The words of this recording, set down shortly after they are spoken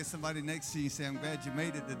Somebody next to you say, I'm glad you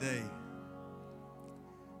made it today.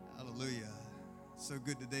 Hallelujah. So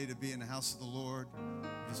good today to be in the house of the Lord.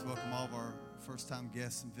 Just welcome all of our first-time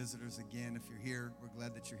guests and visitors again. If you're here, we're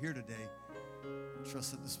glad that you're here today.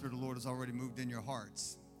 Trust that the Spirit of the Lord has already moved in your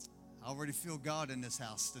hearts. I already feel God in this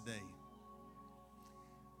house today.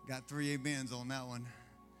 Got 3 amens on that one.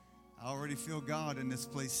 I already feel God in this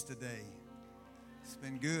place today. It's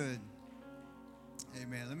been good.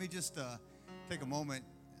 Amen. Let me just take a moment,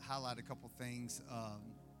 highlight a couple things.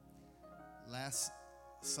 Last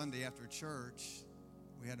Sunday after church,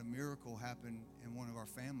 we had a miracle happen in one of our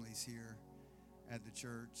families here at the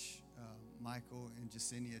church. Michael and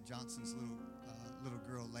Jasenia Johnson's little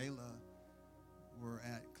girl, Layla, were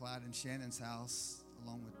at Clyde and Shannon's house,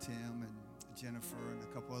 along with Tim and Jennifer and a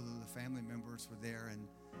couple other of the family members were there,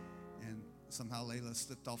 and somehow Layla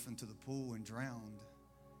slipped off into the pool and drowned.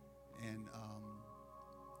 And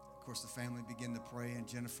of course, the family began to pray, and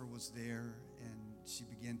Jennifer was there, and she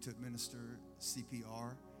began to administer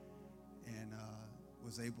CPR and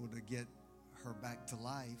was able to get her back to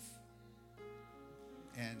life.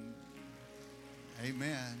 And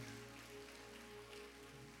amen.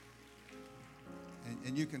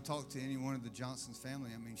 And you can talk to any one of the Johnson's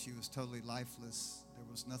family. I mean, she was totally lifeless. There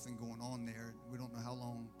was nothing going on there. We don't know how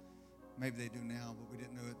long. Maybe they do now, but we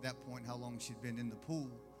didn't know at that point how long she'd been in the pool.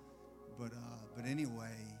 But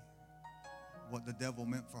anyway, what the devil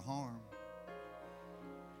meant for harm,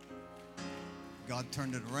 God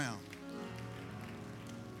turned it around.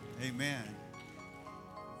 Amen.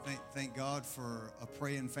 Thank God for a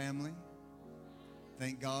praying family.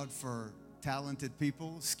 Thank God for talented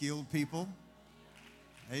people, skilled people.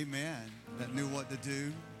 Amen. That knew what to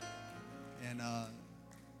do. And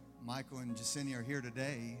Michael and Jasenia are here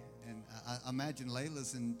today. And I imagine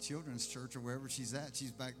Layla's in children's church or wherever she's at.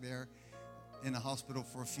 She's back there in the hospital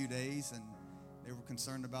for a few days, and they were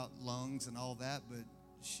concerned about lungs and all that, but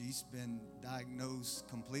she's been diagnosed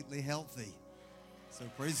completely healthy. So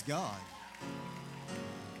praise God.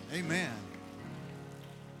 Amen.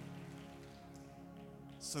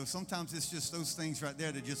 So sometimes it's just those things right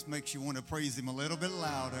there that just makes you want to praise Him a little bit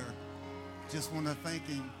louder. Just want to thank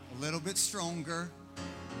Him a little bit stronger.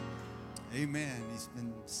 Amen. He's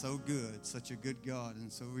been so good, such a good God.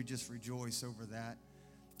 And so we just rejoice over that.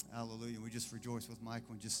 Hallelujah. We just rejoice with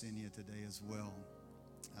Michael and Jasenia today as well.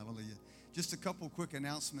 Hallelujah. Just a couple quick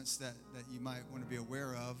announcements that you might want to be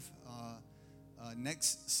aware of.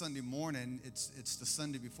 Next Sunday morning, it's the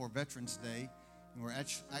Sunday before Veterans Day. And we're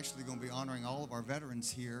actually going to be honoring all of our veterans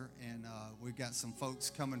here. And we've got some folks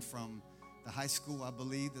coming from the high school, I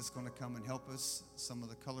believe, that's going to come and help us, some of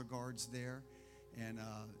the color guards there. And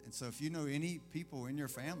so if you know any people in your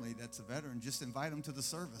family that's a veteran, just invite them to the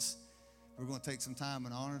service. We're going to take some time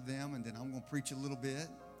and honor them, and then I'm going to preach a little bit,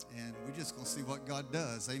 and we're just going to see what God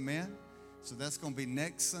does. Amen? So that's going to be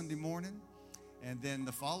next Sunday morning. And then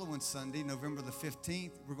the following Sunday, November the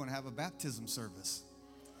 15th, we're going to have a baptism service.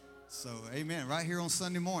 So, amen, right here on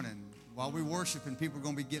Sunday morning, while we worship, and people are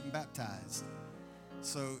going to be getting baptized.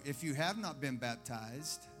 So if you have not been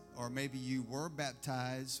baptized, or maybe you were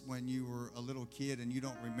baptized when you were a little kid and you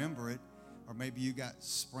don't remember it, or maybe you got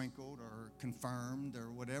sprinkled or confirmed or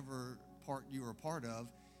whatever part you were a part of,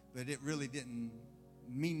 but it really didn't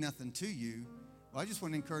mean nothing to you, well, I just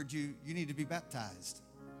want to encourage you, you need to be baptized.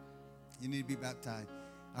 You need to be baptized.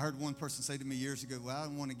 I heard one person say to me years ago, well, I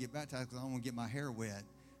don't want to get baptized because I don't want to get my hair wet.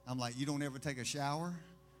 I'm like, you don't ever take a shower?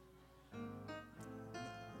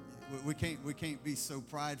 We can't be so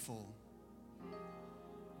prideful.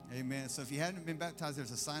 Amen. So if you hadn't been baptized,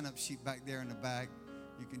 there's a sign-up sheet back there in the back.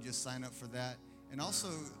 You can just sign up for that. And also,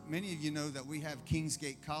 many of you know that we have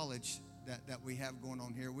Kingsgate College that we have going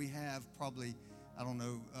on here. We have probably, I don't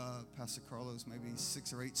know, Pastor Carlos, maybe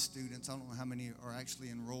 6 or 8 students. I don't know how many are actually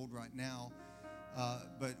enrolled right now.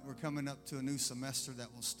 But we're coming up to a new semester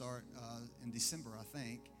that will start in December, I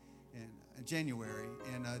think, in January.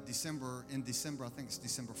 And in December, I think it's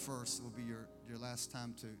December 1st, will be your last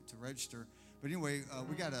time to register. But anyway,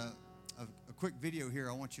 we got a quick video here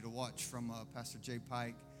I want you to watch from Pastor Jay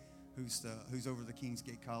Pike, who's over the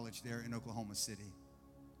Kingsgate College there in Oklahoma City.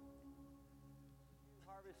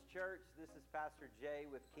 Harvest Church, this is Pastor Jay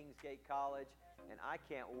with Kingsgate College, and I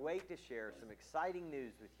can't wait to share some exciting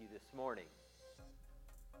news with you this morning.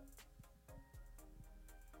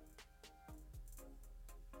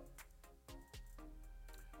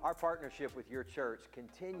 Our partnership with your church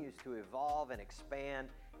continues to evolve and expand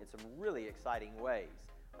in some really exciting ways.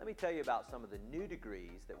 Let me tell you about some of the new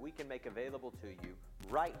degrees that we can make available to you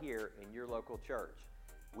right here in your local church.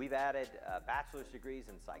 We've added bachelor's degrees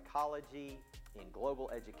in psychology, in global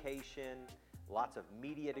education, Lots of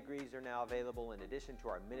media degrees are now available in addition to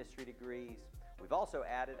our ministry degrees. We've also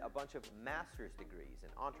added a bunch of master's degrees in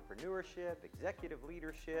entrepreneurship, executive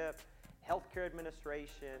leadership, healthcare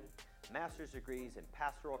administration, master's degrees in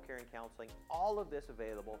pastoral care and counseling, all of this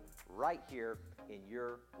available right here in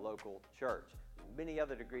your local church. There's many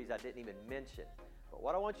other degrees I didn't even mention. But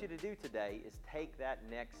what I want you to do today is take that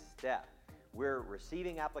next step. We're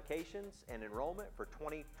receiving applications and enrollment for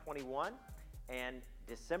 2021, and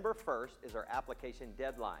December 1st is our application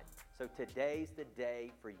deadline. So today's the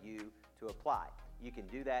day for you to apply. You can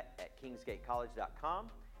do that at kingsgatecollege.com,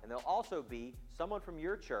 and there'll also be someone from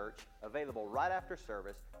your church available right after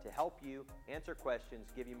service to help you answer questions,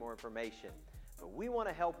 give you more information. But we want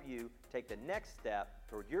to help you take the next step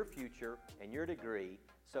toward your future and your degree.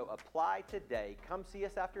 So apply today. Come see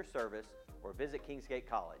us after service or visit Kingsgate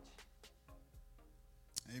College.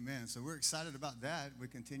 Amen. So we're excited about that. We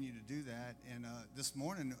continue to do that. And this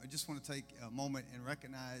morning, I just want to take a moment and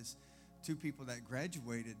recognize two people that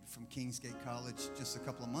graduated from Kingsgate College just a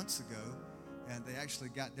couple of months ago. And they actually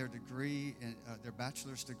got their degree, their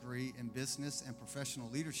bachelor's degree in business and professional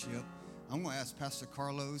leadership. I'm going to ask Pastor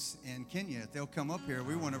Carlos and Kenya if they'll come up here.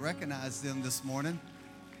 We want to recognize them this morning.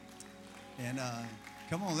 And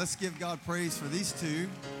come on, let's give God praise for these two.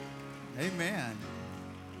 Amen.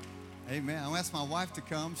 Amen. I'm going to ask my wife to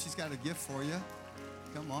come. She's got a gift for you.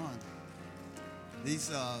 Come on.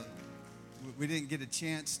 These, we didn't get a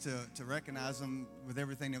chance to recognize them with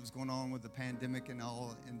everything that was going on with the pandemic and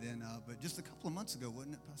all. And then, but just a couple of months ago,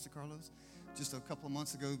 wasn't it, Pastor Carlos? Just a couple of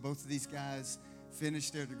months ago, both of these guys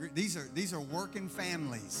finished their degree. These are working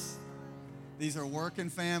families. These are working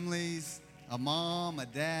families. A mom, a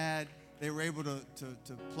dad. They were able to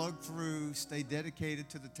plug through, stay dedicated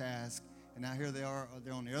to the task. And now here they are.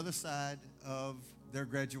 They're on the other side of their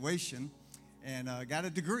graduation and got a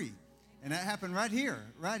degree. And that happened right here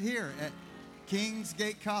at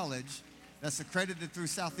Kingsgate College. That's accredited through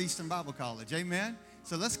Southeastern Bible College. Amen.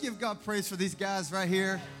 So let's give God praise for these guys right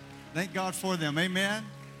here. Thank God for them. Amen.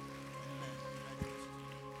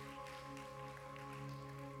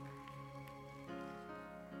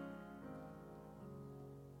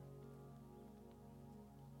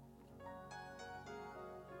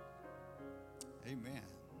 Amen.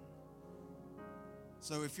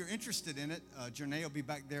 So if you're interested in it, Janae will be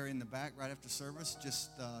back there in the back right after service. Just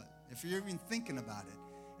if you're even thinking about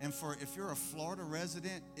it, and if you're a Florida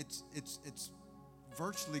resident, it's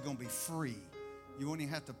virtually going to be free. You won't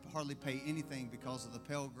even have to hardly pay anything because of the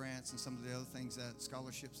Pell Grants and some of the other things, that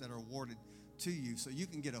scholarships that are awarded to you. So you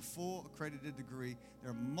can get a full accredited degree.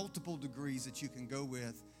 There are multiple degrees that you can go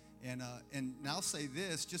with, and I'll say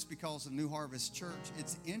this: just because of New Harvest Church,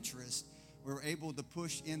 its interest, we're able to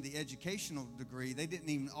push in the educational degree. They didn't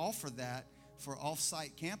even offer that for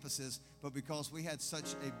off-site campuses, but because we had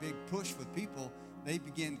such a big push with people, they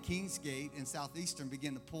began, Kingsgate and Southeastern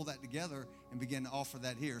began to pull that together and begin to offer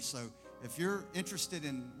that here. So if you're interested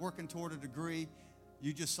in working toward a degree,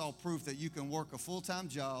 you just saw proof that you can work a full-time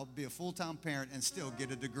job, be a full-time parent, and still get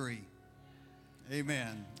a degree.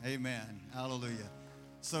 Amen. Amen. Hallelujah.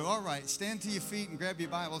 So, all right, stand to your feet and grab your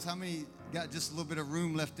Bibles. How many got just a little bit of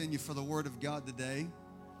room left in you for the Word of God today?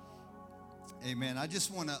 Amen. I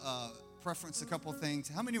just want to preference a couple things.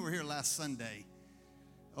 How many were here last Sunday?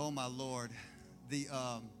 Oh, my Lord.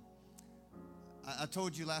 I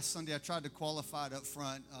told you last Sunday, I tried to qualify it up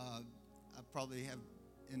front. I probably have,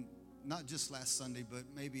 not just last Sunday, but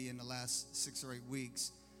maybe in the last 6 or 8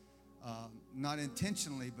 weeks. Not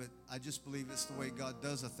intentionally, but I just believe it's the way God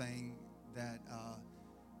does a thing that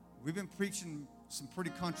we've been preaching some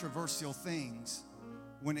pretty controversial things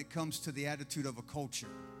when it comes to the attitude of a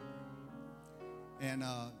culture. And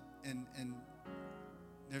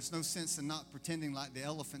there's no sense in not pretending like the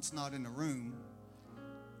elephant's not in the room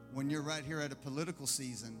when you're right here at a political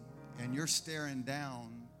season and you're staring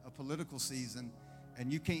down a political season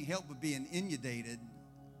and you can't help but being inundated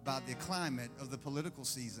by the climate of the political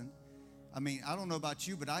season. I mean, I don't know about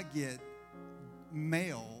you, but I get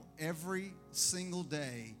mail every single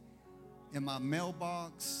day in my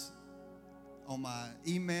mailbox, on my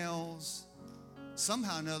emails.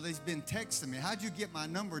 Somehow or another, they've been texting me. How'd you get my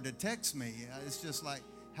number to text me? It's just like,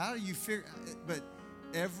 how do you figure? But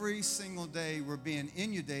every single day, we're being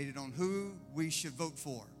inundated on who we should vote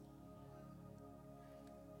for.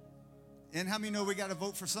 And how many know we got to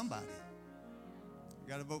vote for somebody? We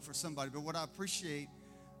got to vote for somebody. But what I appreciate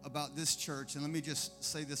about this church, and let me just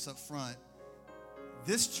say this up front,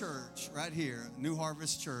 this church right here, New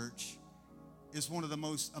Harvest Church, is one of the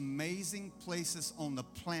most amazing places on the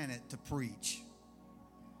planet to preach.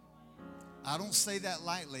 I don't say that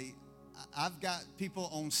lightly. I've got people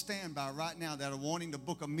on standby right now that are wanting to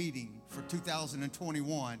book a meeting for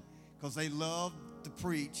 2021 because they love to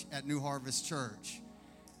preach at New Harvest Church.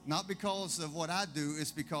 Not because of what I do,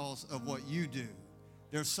 it's because of what you do.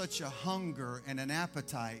 There's such a hunger and an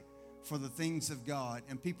appetite for the things of God,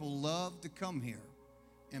 and people love to come here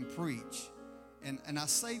and preach. And I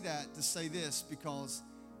say that to say this, because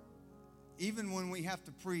even when we have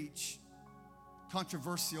to preach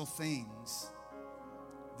controversial things,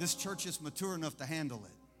 this church is mature enough to handle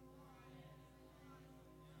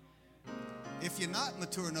it. If you're not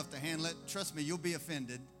mature enough to handle it, trust me, you'll be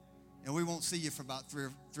offended, and we won't see you for about three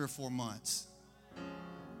or 4 months.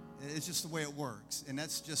 It's just the way it works, and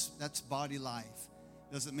that's body life.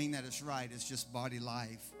 Doesn't mean that it's right, it's just body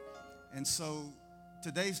life. And so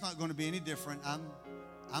today's not going to be any different.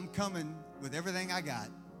 I'm coming with everything I got.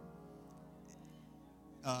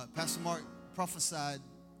 Pastor Mark prophesied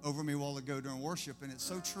over me a while ago during worship, and it's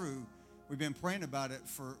so true. We've been praying about it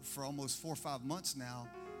for almost 4 or 5 months now,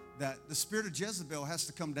 that the spirit of Jezebel has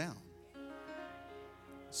to come down.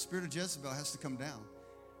 The spirit of Jezebel has to come down.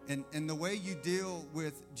 And the way you deal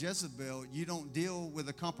with Jezebel, you don't deal with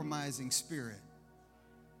a compromising spirit.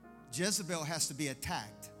 Jezebel has to be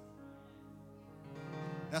attacked.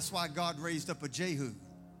 That's why God raised up a Jehu,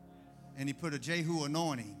 and he put a Jehu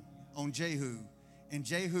anointing on Jehu. And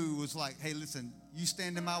Jehu was like, hey, listen, you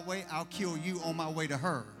stand in my way, I'll kill you on my way to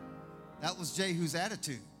her. That was Jehu's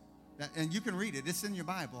attitude. And you can read it. It's in your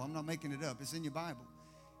Bible. I'm not making it up. It's in your Bible.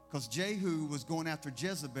 Because Jehu was going after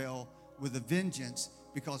Jezebel with a vengeance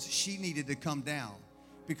because she needed to come down,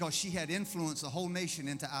 because she had influenced the whole nation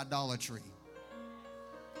into idolatry.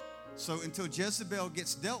 So until Jezebel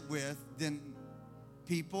gets dealt with, then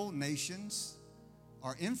people, nations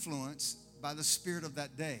are influenced by the spirit of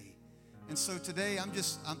that day. And so today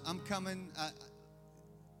I'm coming.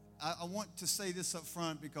 I want to say this up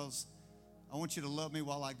front because I want you to love me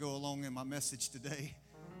while I go along in my message today.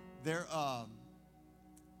 There are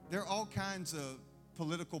all kinds of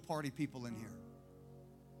political party people in here.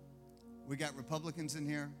 We got Republicans in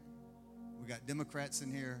here. We got Democrats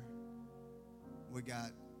in here. We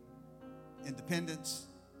got independents,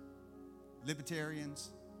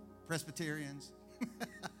 libertarians, Presbyterians.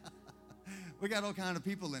 We got all kinds of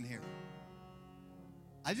people in here.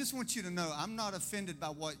 I just want you to know I'm not offended by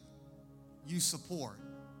what you support.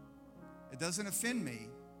 It doesn't offend me,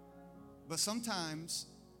 but sometimes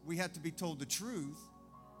we have to be told the truth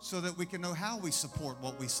so that we can know how we support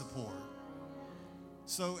what we support.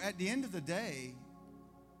 So at the end of the day,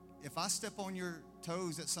 if I step on your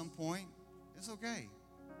toes at some point, it's okay.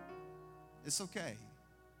 It's okay.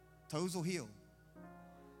 Toes will heal.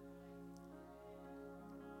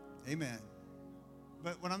 Amen.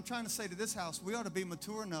 But what I'm trying to say to this house, we ought to be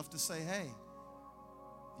mature enough to say, hey,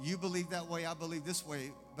 you believe that way, I believe this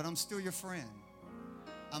way, but I'm still your friend.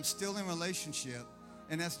 I'm still in relationship.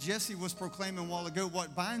 And as Jesse was proclaiming a while ago,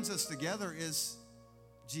 what binds us together is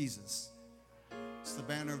Jesus. It's the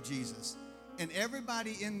banner of Jesus. And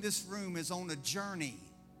everybody in this room is on a journey.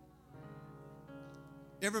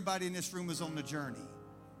 Everybody in this room is on a journey.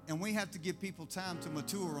 And we have to give people time to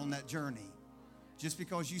mature on that journey. Just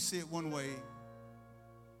because you see it one way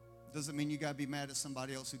doesn't mean you got to be mad at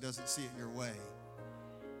somebody else who doesn't see it your way.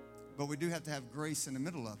 But we do have to have grace in the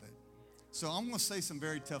middle of it. So I'm going to say some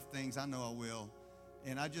very tough things. I know I will.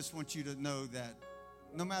 And I just want you to know that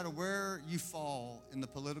no matter where you fall in the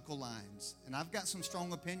political lines, and I've got some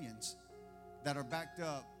strong opinions that are backed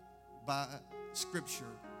up by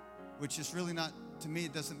Scripture, which is really not, to me,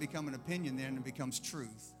 it doesn't become an opinion then, it becomes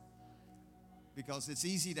truth. Because it's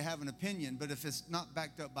easy to have an opinion, but if it's not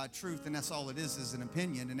backed up by truth, then that's all it is an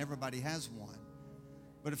opinion, and everybody has one.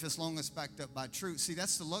 But if as long as it's backed up by truth, see,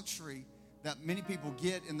 that's the luxury that many people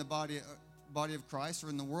get in the body of Christ or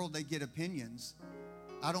in the world. They get opinions.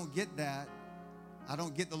 I don't get that. I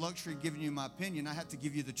don't get the luxury of giving you my opinion. I have to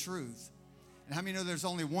give you the truth. And how many know there's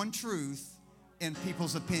only one truth in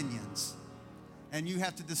people's opinions? And you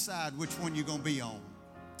have to decide which one you're going to be on.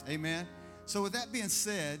 Amen? So with that being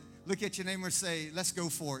said, look at your neighbor and say, let's go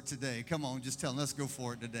for it today. Come on, just tell them, let's go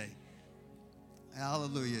for it today.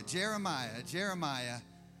 Hallelujah. Jeremiah,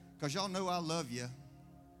 because y'all know I love you.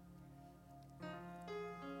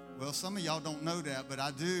 Well, some of y'all don't know that, but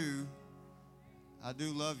I do. I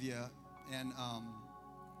do love you. And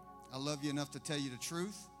I love you enough to tell you the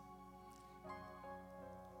truth.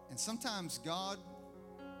 And sometimes God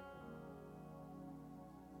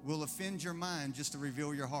will offend your mind just to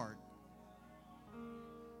reveal your heart.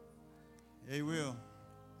 Yeah, He will.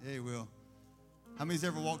 Yeah, He will. How many's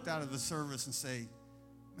ever walked out of a service and say,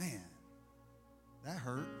 man, that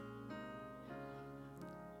hurt?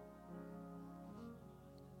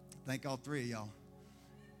 Thank all three of y'all.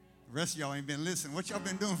 The rest of y'all ain't been listening. What y'all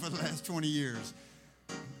been doing for the last 20 years?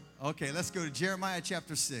 Okay, let's go to Jeremiah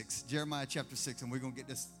chapter 6. Jeremiah chapter 6, and we're going to get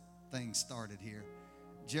this thing started here.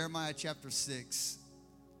 Jeremiah chapter 6.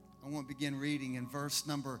 I want to begin reading in verse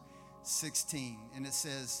number 16. And it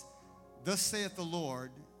says, "Thus saith the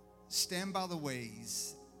Lord, stand by the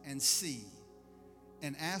ways and see,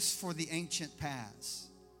 and ask for the ancient paths,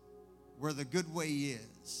 where the good way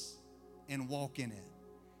is, and walk in it.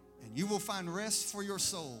 And you will find rest for your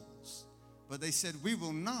souls." But they said, "We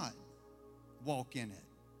will not walk in it.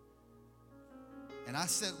 And I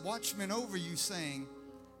set watchmen over you, saying,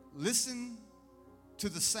 listen to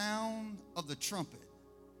the sound of the trumpet.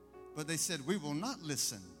 But they said, we will not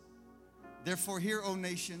listen. Therefore hear, O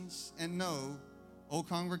nations, and know, O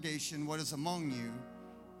congregation, what is among you.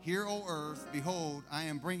 Hear, O earth, behold, I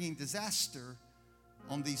am bringing disaster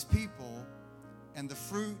on these people, and the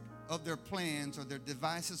fruit of their plans or their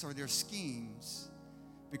devices or their schemes,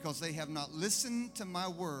 because they have not listened to my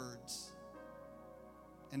words.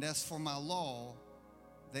 And as for my law,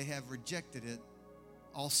 they have rejected it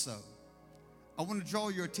also." I want to draw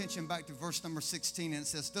your attention back to verse number 16, and it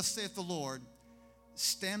says, "Thus saith the Lord,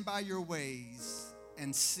 stand by your ways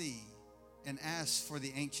and see, and ask for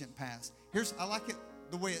the ancient past." I like it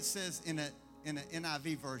the way it says in a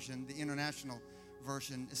NIV version, the International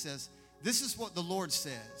Version. It says, "This is what the Lord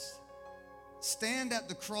says. Stand at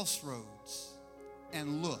the crossroads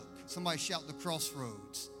and look." Somebody shout the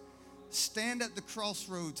crossroads. "Stand at the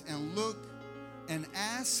crossroads and look and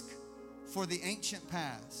ask for the ancient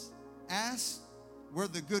paths. Ask where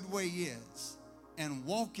the good way is and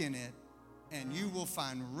walk in it, and you will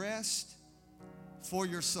find rest for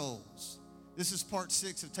your souls." This is part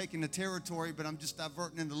 6 of taking the territory, but I'm just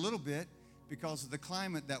diverting it a little bit because of the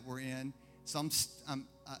climate that we're in. So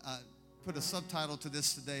I put a subtitle to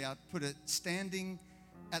this today. I put it, "Standing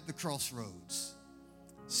at the Crossroads."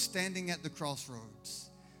 Standing at the crossroads.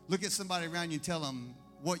 Look at somebody around you and tell them,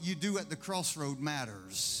 what you do at the crossroad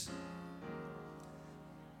matters.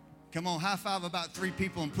 Come on, high five about 3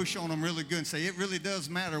 people and push on them really good and say, it really does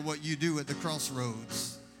matter what you do at the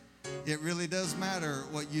crossroads. It really does matter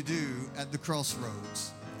what you do at the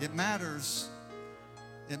crossroads. It matters.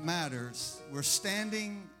 It matters. We're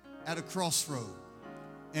standing at a crossroad,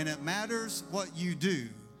 and it matters what you do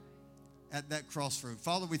at that crossroad.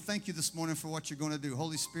 Father, we thank you this morning for what you're going to do.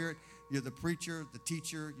 Holy Spirit, you're the preacher, the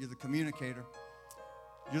teacher, you're the communicator.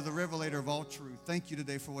 You're the revelator of all truth. Thank you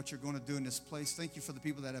today for what you're going to do in this place. Thank you for the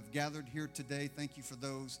people that have gathered here today. Thank you for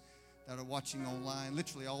those that are watching online,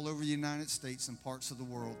 literally all over the United States and parts of the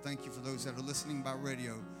world. Thank you for those that are listening by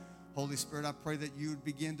radio. Holy Spirit, I pray that you would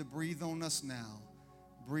begin to breathe on us now.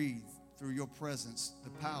 Breathe through your presence,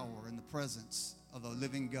 the power and the presence of the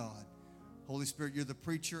living God. Holy Spirit, you're the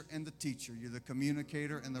preacher and the teacher. You're the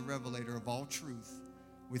communicator and the revelator of all truth.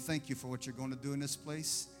 We thank you for what you're going to do in this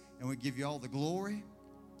place, and we give you all the glory,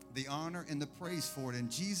 the honor, and the praise for it. In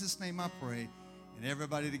Jesus' name I pray. And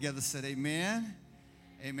everybody together said amen.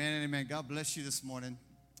 Amen and amen. God bless you this morning.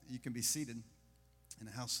 You can be seated in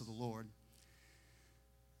the house of the Lord.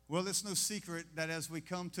 Well, it's no secret that as we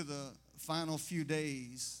come to the final few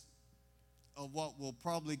days of what will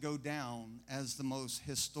probably go down as the most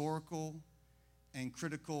historical and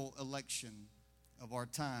critical election of our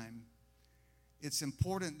time, it's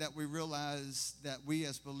important that we realize that we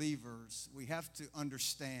as believers, we have to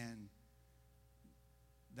understand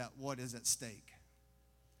that what is at stake.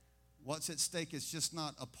 What's at stake is just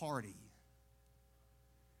not a party.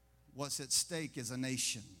 What's at stake is a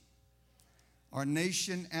nation. Our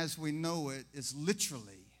nation as we know it is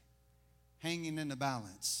literally hanging in the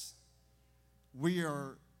balance. We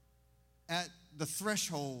are at the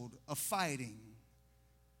threshold of fighting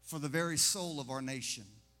for the very soul of our nation.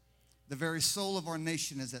 The very soul of our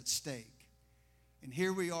nation is at stake. And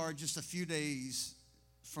here we are just a few days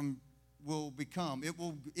from it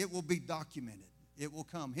will be documented. It will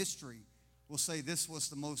come. History will say this was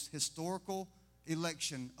the most historical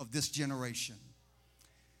election of this generation.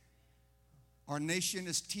 Our nation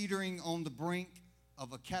is teetering on the brink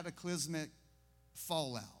of a cataclysmic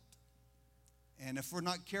fallout. And if we're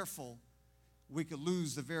not careful, we could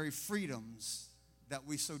lose the very freedoms that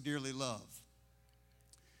we so dearly love.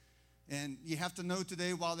 And you have to know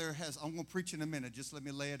today, I'm going to preach in a minute, just let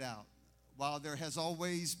me lay it out. While there has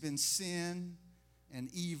always been sin and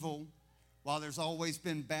evil, while there's always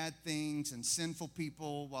been bad things and sinful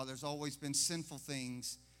people, while there's always been sinful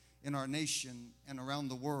things in our nation and around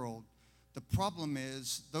the world, the problem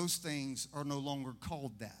is those things are no longer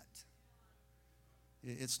called that.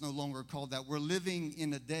 It's no longer called that. We're living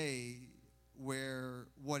in a day where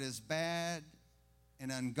what is bad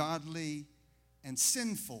and ungodly and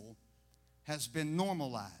sinful has been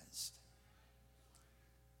normalized.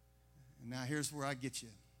 And now here's where I get you.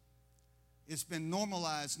 It's been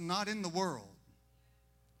normalized not in the world,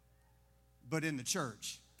 but in the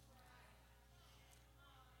church.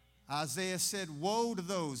 Isaiah said, woe to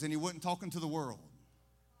those, and he wasn't talking to the world.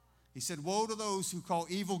 He said, woe to those who call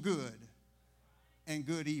evil good and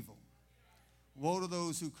good evil. Woe to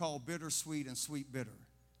those who call bitter sweet and sweet bitter.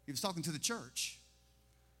 He was talking to the church.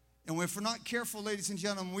 And if we're not careful, ladies and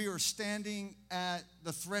gentlemen, we are standing at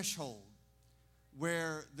the threshold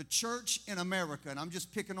where the church in America, and I'm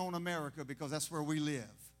just picking on America because that's where we live,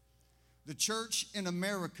 the church in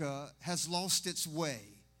America has lost its way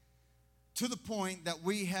to the point that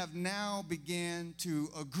we have now began to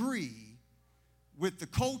agree with the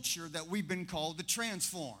culture that we've been called to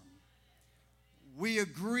transform. We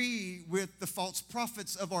agree with the false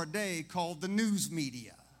prophets of our day called the news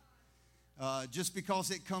media. Just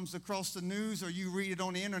because it comes across the news or you read it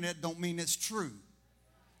on the internet don't mean it's true.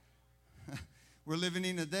 We're living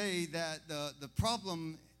in a day that the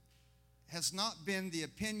problem has not been the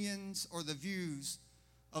opinions or the views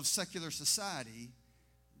of secular society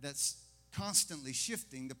that's constantly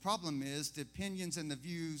shifting. The problem is the opinions and the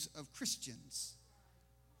views of Christians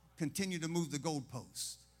continue to move the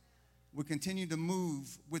goalposts. We continue to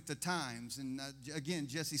move with the times. And again,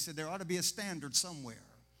 Jesse said there ought to be a standard somewhere.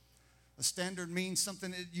 A standard means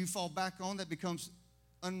something that you fall back on that becomes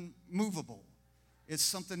unmovable. It's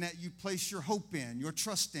something that you place your hope in, your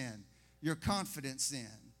trust in, your confidence in.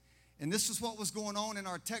 And this is what was going on in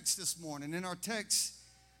our text this morning. In our text,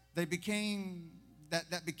 that became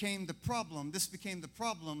the problem. This became the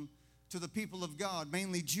problem to the people of God,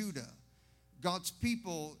 mainly Judah. God's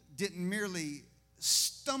people didn't merely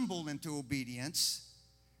stumble into obedience.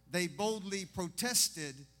 They boldly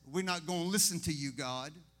protested, we're not going to listen to you,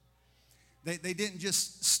 God. They didn't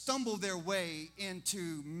just stumble their way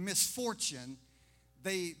into misfortune.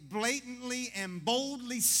 They blatantly and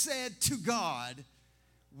boldly said to God,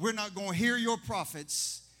 we're not going to hear your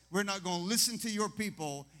prophets. We're not going to listen to your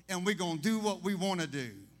people, and we're going to do what we want to do.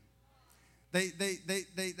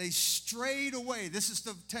 They strayed away. This is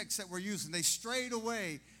the text that we're using. They strayed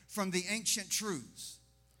away from the ancient truths.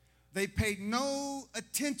 They paid no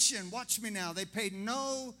attention. Watch me now. They paid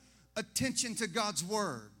no attention to God's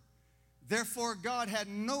word. Therefore, God had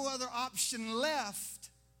no other option left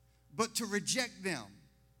but to reject them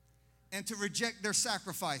and to reject their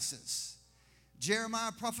sacrifices.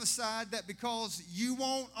 Jeremiah prophesied that because you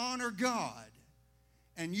won't honor God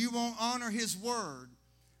and you won't honor his word,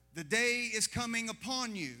 the day is coming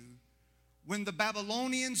upon you when the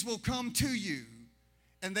Babylonians will come to you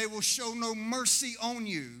and they will show no mercy on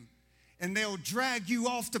you and they'll drag you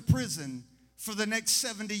off to prison for the next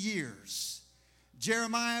 70 years.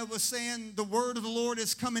 Jeremiah was saying the word of the Lord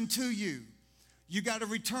is coming to you. You got to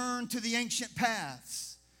return to the ancient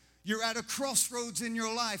paths. You're at a crossroads in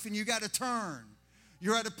your life and you got to turn.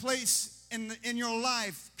 You're at a place in your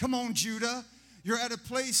life, come on Judah, you're at a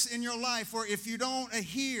place in your life where if you don't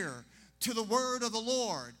adhere to the word of the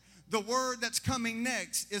Lord, the word that's coming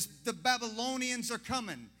next is the Babylonians are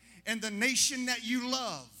coming, and the nation that you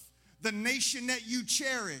love, the nation that you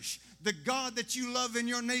cherish, the God that you love in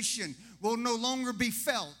your nation will no longer be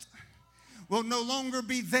felt, will no longer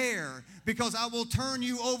be there, because I will turn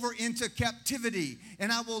you over into captivity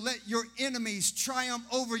and I will let your enemies triumph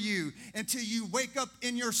over you until you wake up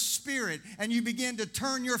in your spirit and you begin to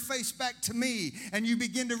turn your face back to me and you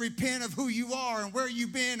begin to repent of who you are and where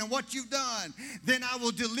you've been and what you've done. Then I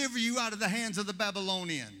will deliver you out of the hands of the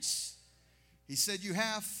Babylonians. He said you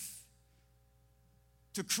have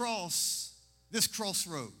to cross this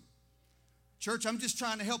crossroad. Church, I'm just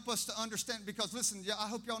trying to help us to understand, because listen, I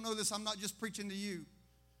hope y'all know this. I'm not just preaching to you.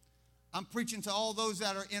 I'm preaching to all those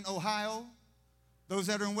that are in Ohio, those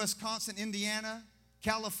that are in Wisconsin, Indiana,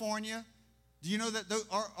 California. Do you know that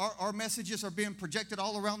our messages are being projected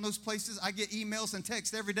all around those places? I get emails and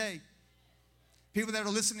texts every day. People that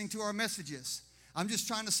are listening to our messages. I'm just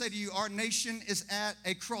trying to say to you, our nation is at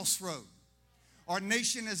a crossroad. Our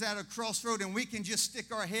nation is at a crossroad, and we can just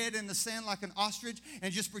stick our head in the sand like an ostrich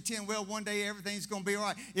and just pretend, well, one day everything's going to be all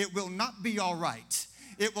right. It will not be all right.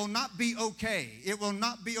 It will not be okay. It will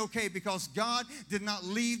not be okay, because God did not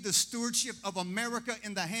leave the stewardship of America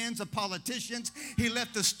in the hands of politicians. He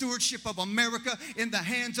left the stewardship of America in the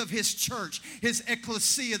hands of his church, his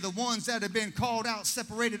ecclesia, the ones that have been called out,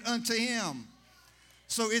 separated unto him.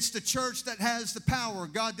 So it's the church that has the power.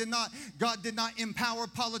 God did not empower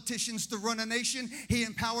politicians to run a nation. He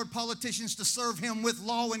empowered politicians to serve him with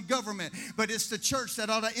law and government. But it's the church that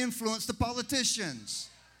ought to influence the politicians.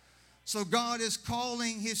 So God is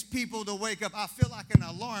calling his people to wake up. I feel like an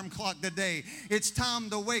alarm clock today. It's time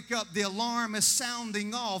to wake up. The alarm is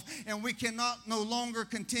sounding off, and we cannot no longer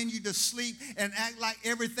continue to sleep and act like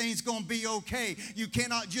everything's going to be okay. You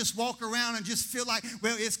cannot just walk around and just feel like,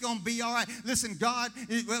 well, it's going to be all right. Listen,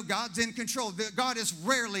 God's in control. God is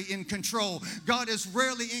rarely in control. God is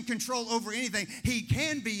rarely in control over anything. He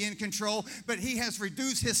can be in control, but he has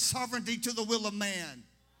reduced his sovereignty to the will of man.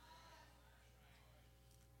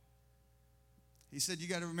 He said, you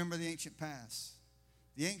got to remember the ancient past.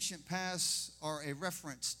 The ancient past are a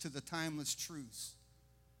reference to the timeless truths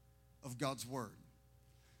of God's word.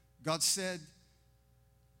 God said,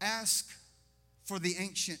 ask for the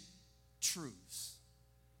ancient truths.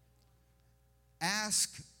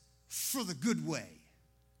 Ask for the good way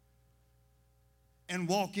and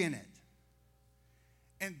walk in it.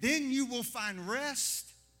 And then you will find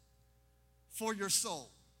rest for your soul.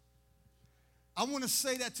 I want to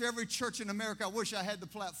say that to every church in America. I wish I had the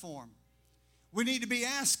platform. We need to be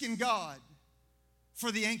asking God for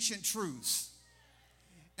the ancient truths.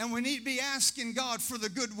 And we need to be asking God for the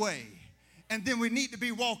good way. And then we need to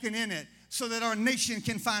be walking in it so that our nation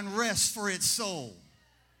can find rest for its soul.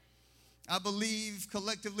 I believe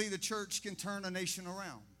collectively the church can turn a nation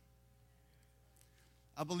around.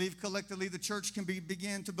 I believe collectively the church can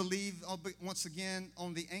begin to believe once again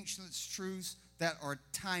on the ancient truths that are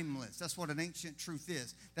timeless. That's what an ancient truth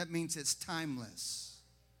is. That means it's timeless.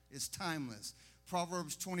 It's timeless.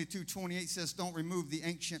 Proverbs 22:28 says, don't remove the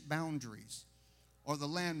ancient boundaries or the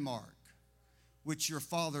landmark which your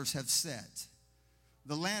fathers have set.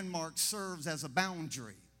 The landmark serves as a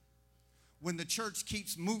boundary. When the church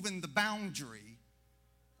keeps moving the boundary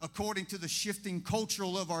according to the shifting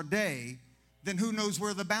cultural of our day, then who knows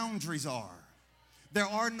where the boundaries are? There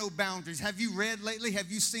are no boundaries. Have you read lately? Have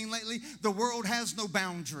you seen lately? The world has no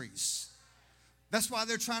boundaries. That's why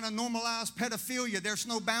they're trying to normalize pedophilia. There's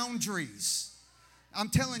no boundaries. I'm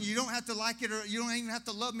telling you, you don't have to like it or you don't even have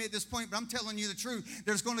to love me at this point, but I'm telling you the truth.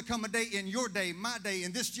 There's going to come a day in your day, my day,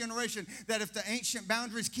 in this generation, that if the ancient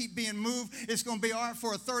boundaries keep being moved, it's going to be all right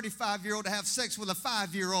for a 35-year-old to have sex with a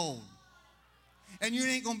 5-year-old. And you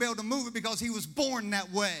ain't going to be able to move it because he was born that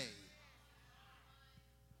way.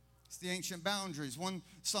 The ancient boundaries.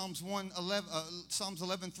 Psalms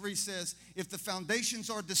 11:3 says, if the foundations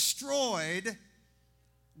are destroyed,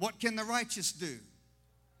 what can the righteous do?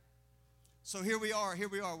 So here we are.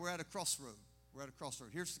 We're at a crossroad.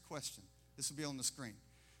 Here's the question. This will be on the screen.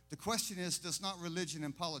 The question is, does not religion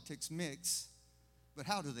and politics mix, but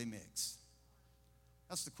how do they mix?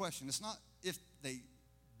 That's the question. It's not if they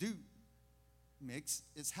do mix,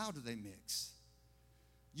 it's how do they mix.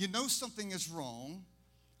 You know something is wrong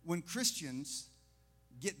when Christians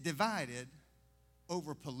get divided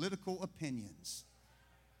over political opinions.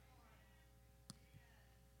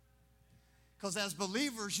 Because as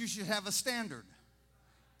believers, you should have a standard.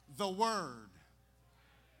 The Word.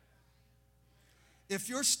 If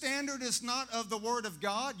your standard is not of the Word of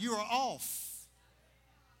God, you are off.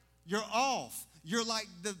 You're off. You're like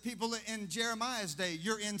the people in Jeremiah's day.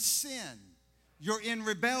 You're in sin. You're in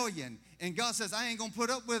rebellion. And God says, I ain't going to put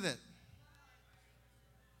up with it.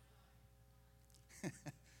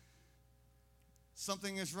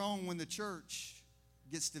 Something is wrong when the church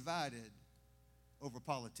gets divided over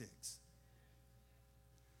politics.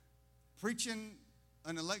 Preaching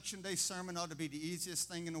an election day sermon ought to be the easiest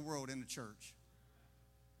thing in the world in the church.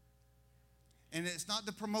 And it's not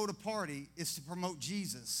to promote a party, it's to promote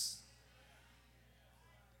Jesus.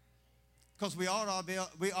 Because we all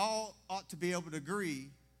ought to be able to agree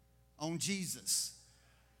on Jesus.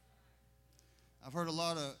 I've heard a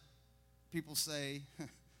lot of people say,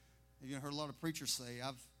 you've heard a lot of preachers say,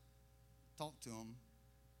 I've talked to them,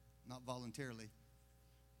 not voluntarily,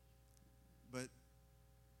 but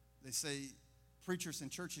they say preachers and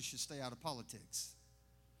churches should stay out of politics.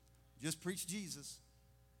 Just preach Jesus.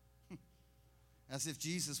 As if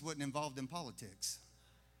Jesus wasn't involved in politics.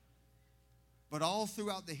 But all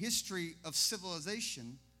throughout the history of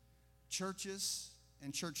civilization, churches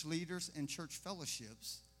and church leaders and church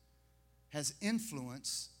fellowships has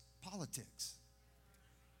influenced politics.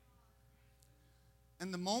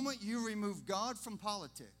 And the moment you remove God from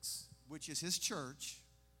politics, which is his church,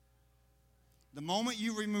 the moment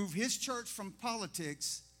you remove his church from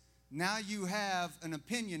politics, now you have an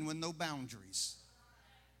opinion with no boundaries.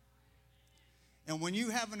 And when you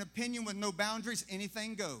have an opinion with no boundaries,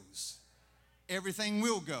 anything goes. Everything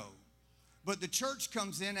will go. But the church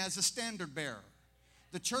comes in as a standard bearer.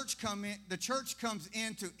 The church comes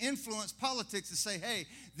in to influence politics and say, hey,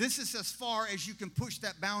 this is as far as you can push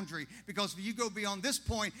that boundary. Because if you go beyond this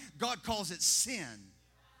point, God calls it sin.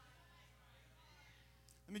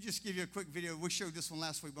 Let me just give you a quick video. We showed this one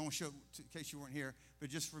last week, but I won't show it in case you weren't here. But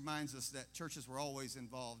it just reminds us that churches were always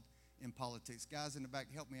involved in politics. Guys in the back,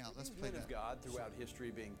 help me out. Let's play that. Men of God throughout history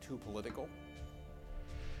being too political.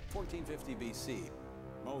 1450 BC,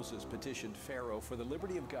 Moses petitioned Pharaoh for the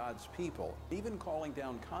liberty of God's people, even calling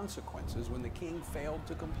down consequences when the king failed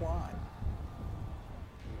to comply.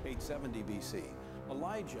 870 BC,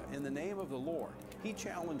 Elijah, in the name of the Lord, he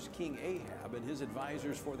challenged King Ahab and his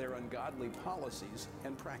advisors for their ungodly policies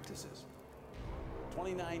and practices.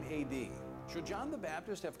 29 AD, should John the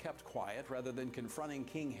Baptist have kept quiet rather than confronting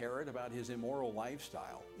King Herod about his immoral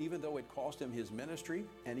lifestyle, even though it cost him his ministry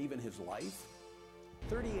and even his life?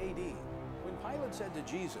 30 AD, when Pilate said to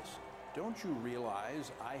Jesus, "Don't you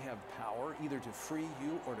realize I have power either to free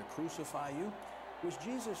you or to crucify you?" Was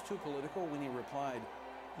Jesus too political when he replied,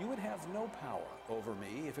 "You would have no power over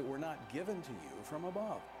me if it were not given to you from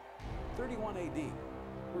above"? 31 AD,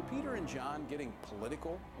 were Peter and John getting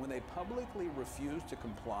political when they publicly refused to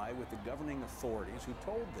comply with the governing authorities who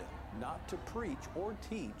told them not to preach or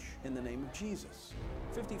teach in the name of Jesus?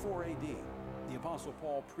 54 AD, the Apostle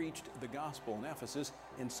Paul preached the gospel in Ephesus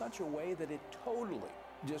in such a way that it totally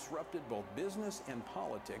disrupted both business and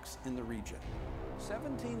politics in the region.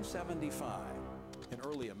 1775, in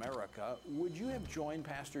early America, would you have joined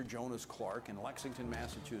Pastor Jonas Clark in Lexington,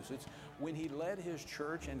 Massachusetts, when he led his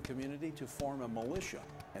church and community to form a militia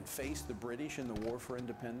and face the British in the War for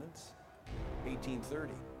Independence?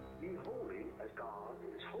 1830. Be holy as God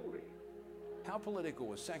is holy. How political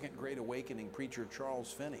was Second Great Awakening preacher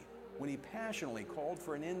Charles Finney when he passionately called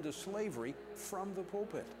for an end to slavery from the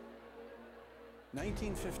pulpit?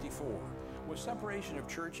 1954, was separation of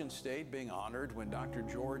church and state being honored when Dr.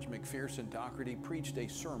 George McPherson Doherty preached a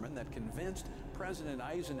sermon that convinced President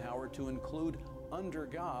Eisenhower to include "under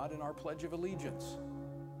God" in our Pledge of Allegiance?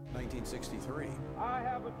 1963. I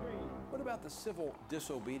have a dream. What about the civil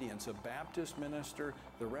disobedience of Baptist minister,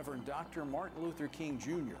 the Reverend Dr. Martin Luther King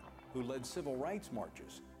Jr., who led civil rights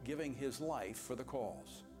marches, giving his life for the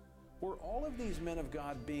cause? Were all of these men of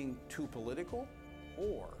God being too political,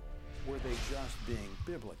 or were they just being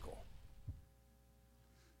biblical?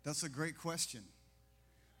 That's a great question.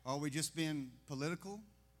 Are we just being political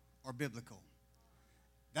or biblical?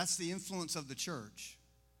 That's the influence of the church.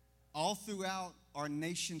 All throughout our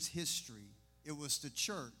nation's history, it was the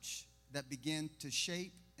church that began to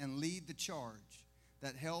shape and lead the charge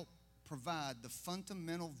that helped provide the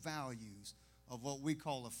fundamental values of what we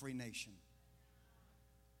call a free nation.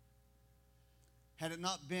 Had it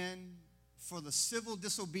not been for the civil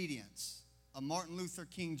disobedience of Martin Luther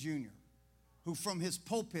King Jr., who from his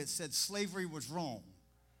pulpit said slavery was wrong,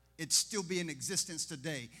 it'd still be in existence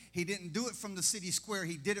today. He didn't do it from the city square,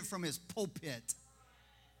 he did it from his pulpit.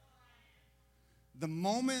 The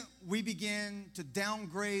moment we begin to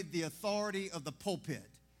downgrade the authority of the pulpit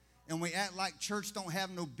and we act like church don't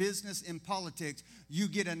have no business in politics, you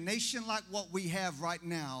get a nation like what we have right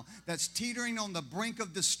now that's teetering on the brink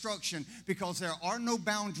of destruction because there are no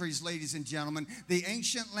boundaries, ladies and gentlemen. The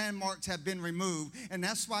ancient landmarks have been removed, and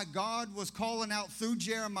that's why God was calling out through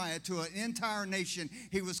Jeremiah to an entire nation.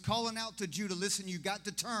 He was calling out to Judah, listen, you got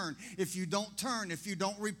to turn. If you don't turn, if you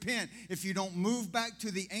don't repent, if you don't move back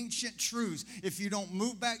to the ancient truths, if you don't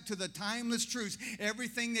move back to the timeless truths,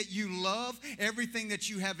 everything that you love, everything that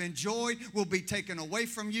you have enjoyed will be taken away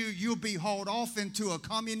from you. You'll be hauled off into a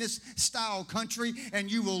communist style country,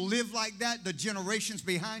 and you will live like that. The generations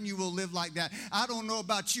behind you will live like that. I don't know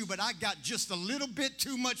about you, but I got just a little bit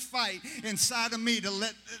too much fight inside of me to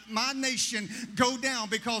let my nation go down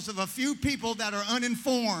because of a few people that are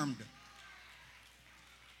uninformed.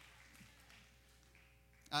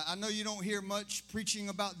 I know you don't hear much preaching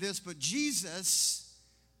about this, but Jesus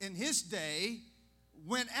in his day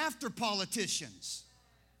went after politicians.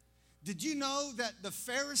 Did you know that the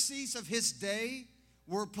Pharisees of his day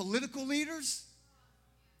were political leaders?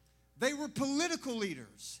 They were political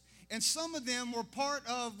leaders. And some of them were part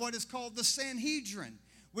of what is called the Sanhedrin,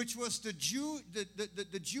 which was the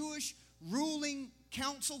Jewish ruling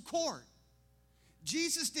council court.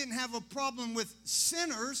 Jesus didn't have a problem with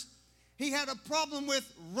sinners. He had a problem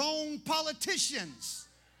with wrong politicians.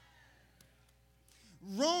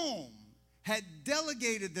 Rome had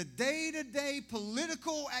delegated the day-to-day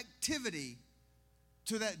political activity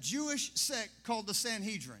to that Jewish sect called the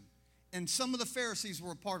Sanhedrin. And some of the Pharisees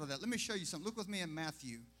were a part of that. Let me show you something. Look with me in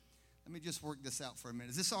Matthew. Let me just work this out for a minute.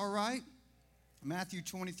 Is this all right? Matthew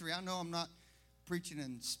 23. I know I'm not preaching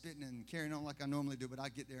and spitting and carrying on like I normally do, but I'll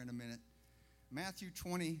get there in a minute. Matthew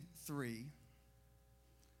 23,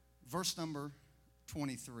 verse number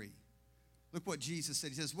 23. Look what Jesus said.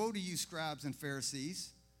 He says, "Woe to you, scribes and Pharisees,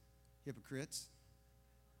 hypocrites,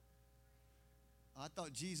 I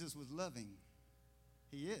thought Jesus was loving.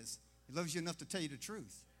 He is. He loves you enough to tell you the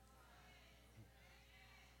truth.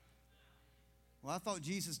 Well, I thought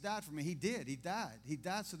Jesus died for me. He did. He died. He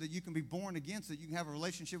died so that you can be born again, so that you can have a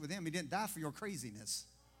relationship with him. He didn't die for your craziness.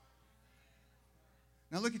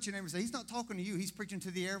 Now look at your neighbor and say, he's not talking to you. He's preaching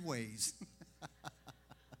to the airways.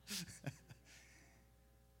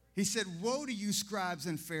 He said, woe to you, scribes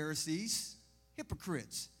and Pharisees,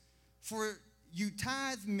 hypocrites, for you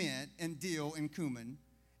tithe mint and dill and cumin,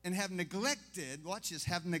 and have neglected, watch this,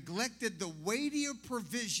 have neglected the weightier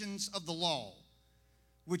provisions of the law,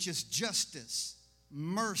 which is justice,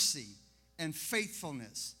 mercy, and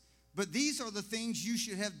faithfulness. But these are the things you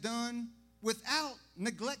should have done without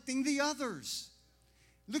neglecting the others.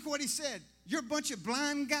 Look at what he said. You're a bunch of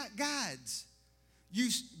blind guides.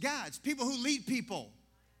 Guides, people who lead people,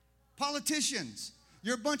 politicians.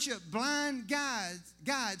 You're a bunch of blind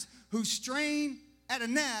guides who strain at a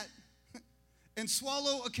gnat and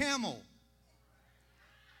swallow a camel.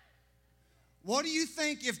 What do you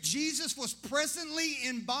think if Jesus was presently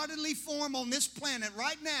in bodily form on this planet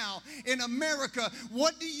right now in America?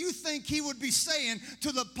 What do you think he would be saying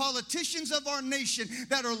to the politicians of our nation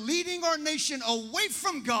that are leading our nation away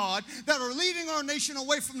from God, that are leading our nation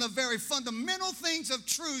away from the very fundamental things of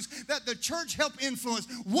truths that the church helped influence?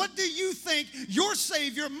 What do you think your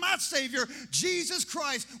Savior, my Savior, Jesus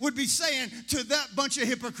Christ, would be saying to that bunch of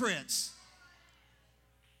hypocrites?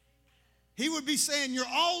 He would be saying, you're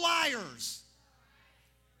all liars.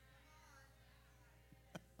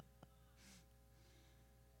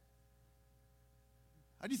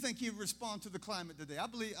 How do you think he would respond to the climate today?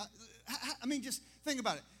 I mean, just think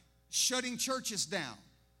about it. Shutting churches down.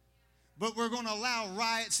 But we're going to allow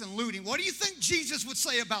riots and looting. What do you think Jesus would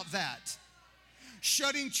say about that?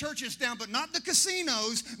 Shutting churches down, but not the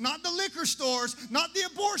casinos, not the liquor stores, not the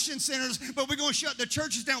abortion centers, but we're going to shut the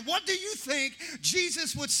churches down. What do you think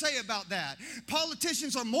Jesus would say about that?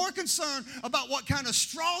 Politicians are more concerned about what kind of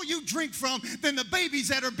straw you drink from than the babies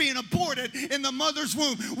that are being aborted in the mother's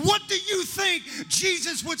womb. What do you think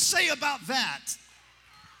Jesus would say about that?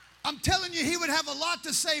 I'm telling you, he would have a lot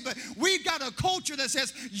to say, but we've got a culture that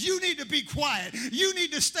says you need to be quiet. You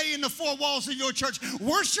need to stay in the four walls of your church.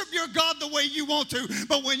 Worship your God the way you want to.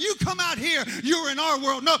 But when you come out here, you're in our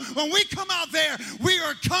world. No, when we come out there, we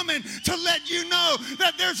are coming to let you know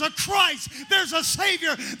that there's a Christ, there's a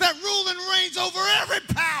Savior that rules and reigns over every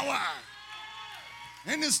power.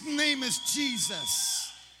 And his name is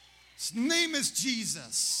Jesus. His name is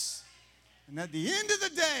Jesus. And at the end of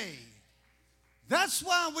the day, that's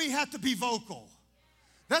why we have to be vocal.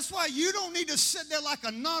 That's why you don't need to sit there like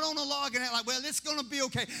a knot on a log and act like, well, it's going to be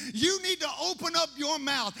okay. You need to open up your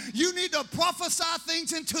mouth. You need to prophesy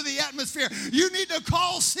things into the atmosphere. You need to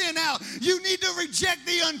call sin out. You need to reject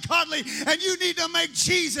the ungodly. And you need to make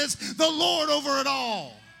Jesus the Lord over it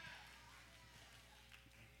all.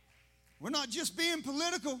 We're not just being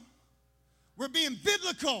political. We're being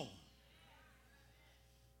biblical.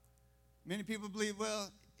 Many people believe,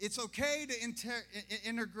 well, it's okay to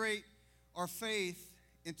integrate our faith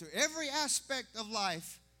into every aspect of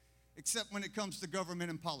life except when it comes to government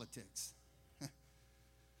and politics.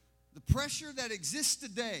 The pressure that exists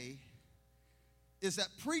today is that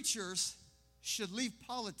preachers should leave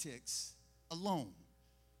politics alone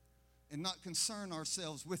and not concern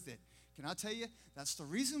ourselves with it. Can I tell you, that's the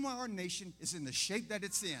reason why our nation is in the shape that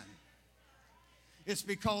it's in. It's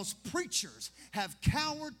because preachers have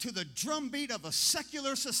cowered to the drumbeat of a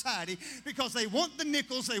secular society because they want the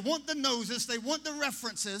nickels, they want the noses, they want the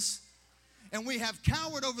references. And we have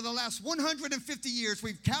cowered over the last 150 years.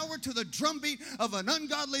 We've cowered to the drumbeat of an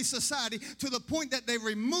ungodly society to the point that they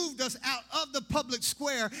removed us out of the public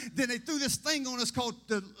square. Then they threw this thing on us called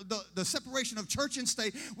the separation of church and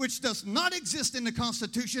state, which does not exist in the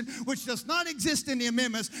Constitution, which does not exist in the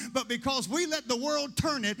amendments. But because we let the world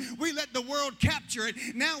turn it, we let the world capture it,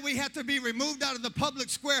 now we have to be removed out of the public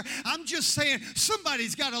square. I'm just saying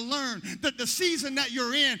somebody's got to learn that the season that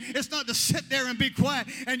you're in is not to sit there and be quiet,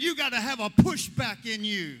 and you got to have a pushback in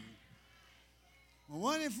you. Well,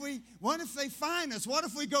 what if they find us? What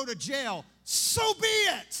if we go to jail? So be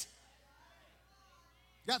it.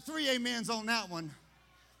 Got 3 amens on that one.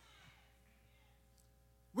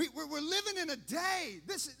 We're living in a day,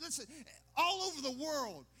 listen, all over the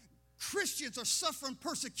world, Christians are suffering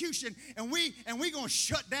persecution, and we going to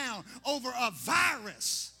shut down over a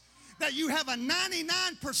virus that you have a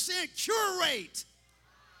 99% cure rate.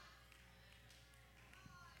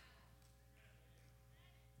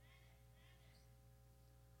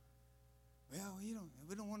 Well,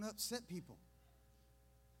 we don't want to upset people.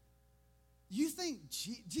 You think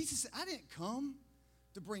Jesus said, I didn't come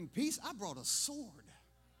to bring peace. I brought a sword.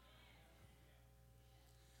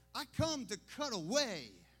 I come to cut away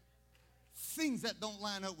things that don't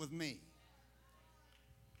line up with me.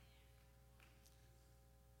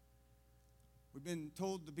 We've been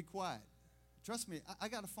told to be quiet. Trust me, I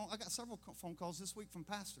got several phone calls this week from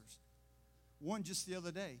pastors. One just the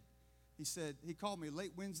other day. He called me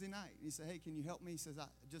late Wednesday night. He said, hey, can you help me? He says,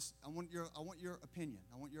 I want your opinion.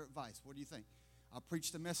 I want your advice. What do you think? I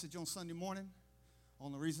preached a message on Sunday morning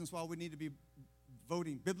on the reasons why we need to be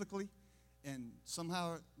voting biblically. And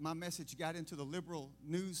somehow my message got into the liberal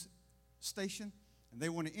news station, and they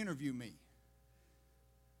want to interview me.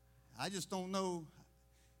 I just don't know.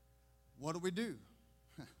 What do we do?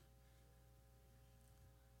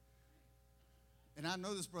 And I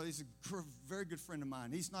know this brother. He's a very good friend of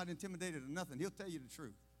mine. He's not intimidated or nothing. He'll tell you the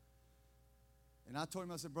truth. And I told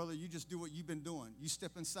him, I said, brother, you just do what you've been doing. You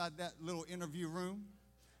step inside that little interview room,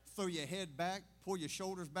 throw your head back, pull your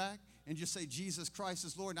shoulders back, and just say, Jesus Christ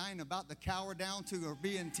is Lord. And I ain't about to cower down to or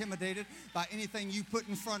be intimidated by anything you put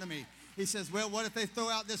in front of me. He says, well, what if they throw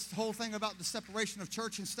out this whole thing about the separation of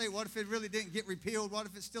church and state? What if it really didn't get repealed? What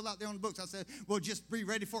if it's still out there on the books? I said, well, just be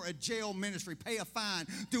ready for a jail ministry. Pay a fine.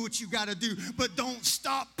 Do what you got to do. But don't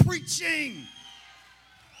stop preaching.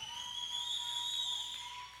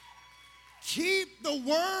 Keep the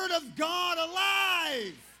word of God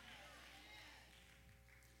alive.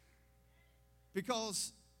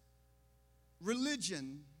 Because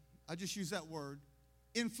religion, I just use that word,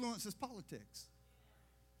 influences politics.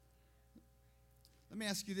 Let me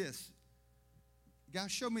ask you this.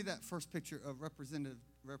 Guys, show me that first picture of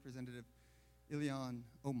Representative Ilhan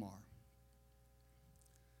Omar.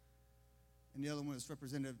 And the other one is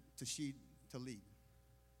Representative Tashid Tlaib.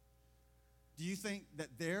 Do you think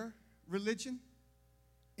that their religion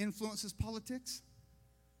influences politics?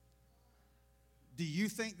 Do you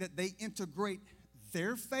think that they integrate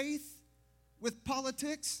their faith with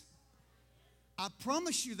politics? I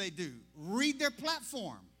promise you they do. Read their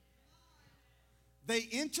platform. They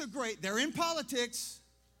integrate, they're in politics,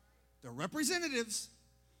 they're representatives,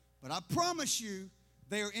 but I promise you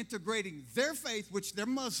they are integrating their faith, which they're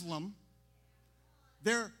Muslim.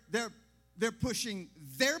 They're pushing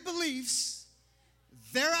their beliefs,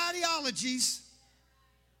 their ideologies.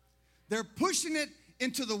 They're pushing it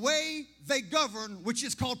into the way they govern, which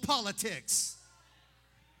is called politics.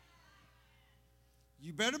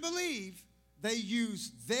 You better believe they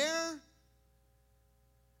use their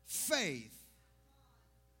faith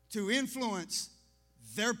to influence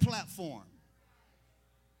their platform.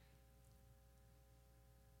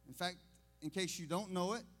 In fact, in case you don't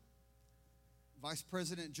know it, Vice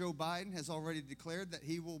President Joe Biden has already declared that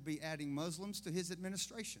he will be adding Muslims to his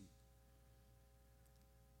administration.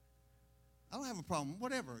 I don't have a problem.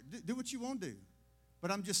 Whatever. Do what you want to do.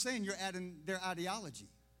 But I'm just saying you're adding their ideology.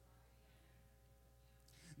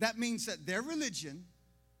 That means that their religion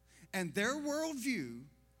and their worldview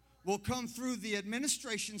will come through the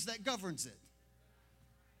administrations that governs it.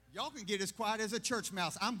 Y'all can get as quiet as a church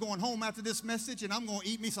mouse. I'm going home after this message and I'm going to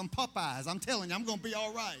eat me some Popeyes. I'm telling you, I'm going to be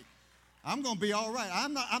all right. I'm going to be all right.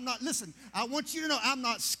 I'm not, listen, I want you to know I'm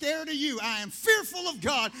not scared of you. I am fearful of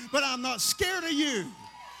God, but I'm not scared of you.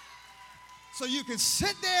 So you can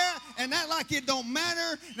sit there and act like it don't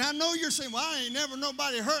matter. And I know you're saying, well, I ain't never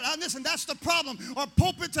nobody hurt. Listen, that's the problem. Our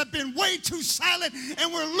pulpits have been way too silent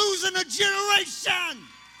and we're losing a generation.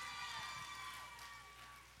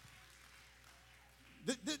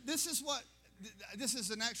 This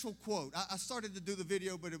is an actual quote. I started to do the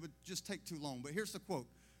video, but it would just take too long. But here's the quote.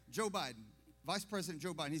 Joe Biden, Vice President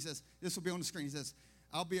Joe Biden, he says, this will be on the screen. He says,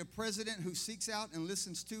 I'll be a president who seeks out and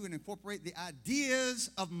listens to and incorporate the ideas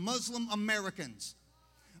of Muslim Americans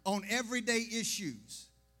on everyday issues.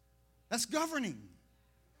 That's governing.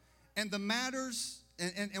 And the matters,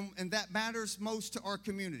 and that matters most to our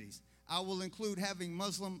communities. I will include having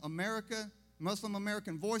Muslim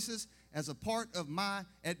American voices as a part of my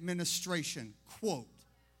administration. Quote,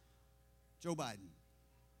 Joe Biden.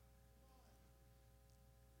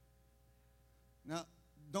 Now,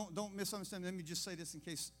 don't misunderstand. Let me just say this in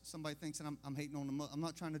case somebody thinks that I'm hating on them. I'm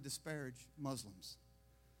not trying to disparage Muslims,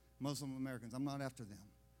 Muslim Americans. I'm not after them.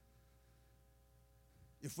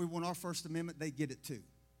 If we want our First Amendment, they get it too.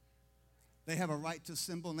 They have a right to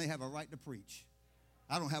assemble and they have a right to preach.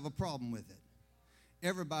 I don't have a problem with it.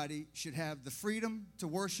 Everybody should have the freedom to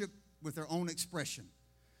worship with their own expression.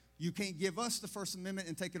 You can't give us the First Amendment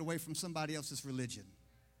and take it away from somebody else's religion.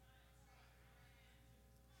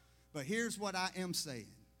 But here's what I am saying.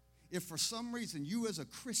 If for some reason you as a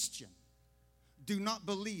Christian do not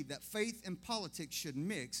believe that faith and politics should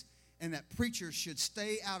mix and that preachers should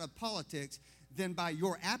stay out of politics, then by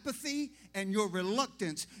your apathy and your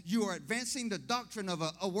reluctance, you are advancing the doctrine of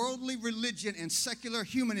a worldly religion and secular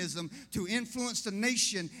humanism to influence the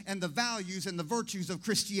nation and the values and the virtues of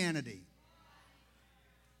Christianity.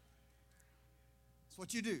 That's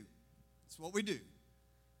what you do. That's what we do.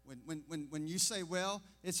 When you say, well,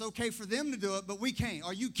 it's okay for them to do it, but we can't.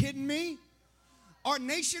 Are you kidding me? Our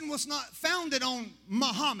nation was not founded on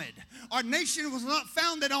Muhammad. Our nation was not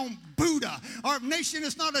founded on Buddha. Our nation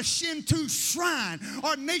is not a Shinto shrine.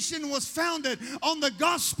 Our nation was founded on the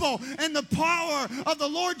gospel and the power of the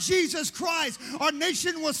Lord Jesus Christ. Our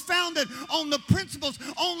nation was founded on the principles.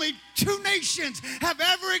 Only two nations have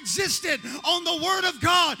ever existed on the Word of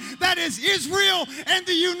God. That is Israel and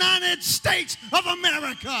the United States of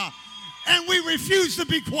America. And we refuse to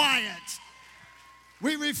be quiet.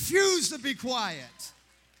 We refuse to be quiet.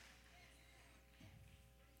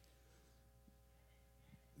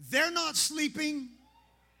 They're not sleeping.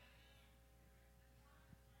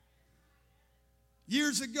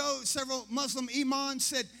 Years ago, several Muslim imams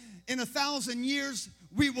said, in 1,000 years,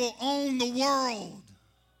 we will own the world.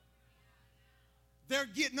 They're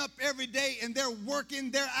getting up every day and they're working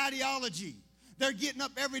their ideology. They're getting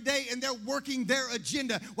up every day and they're working their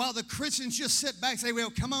agenda while the Christians just sit back and say, well,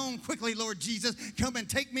 come on quickly, Lord Jesus. Come and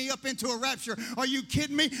take me up into a rapture. Are you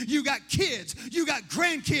kidding me? You got kids. You got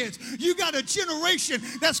grandkids. You got a generation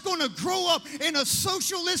that's going to grow up in a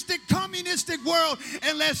socialistic, communistic world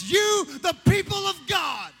unless you, the people of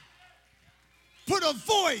God, put a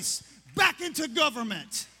voice back into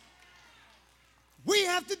government. We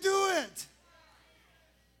have to do it.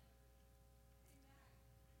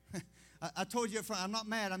 I told you up front, I'm not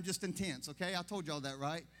mad, I'm just intense, okay? I told y'all that,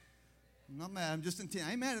 right? I'm not mad, I'm just intense.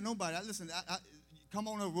 I ain't mad at nobody. Listen, come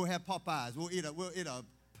on over, we'll have Popeyes. We'll eat a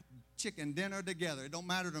chicken dinner together. It don't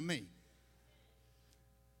matter to me.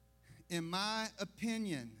 In my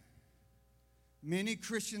opinion, many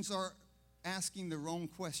Christians are asking the wrong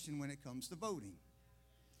question when it comes to voting.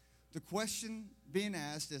 The question being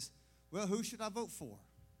asked is, well, who should I vote for?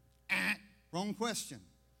 Wrong question.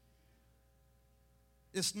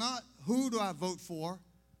 It's not who do I vote for,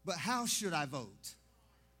 but how should I vote?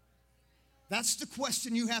 That's the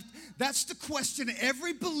question you have. That's the question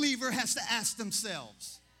every believer has to ask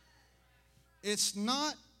themselves. It's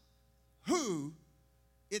not who,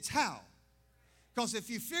 it's how. Because if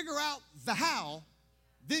you figure out the how,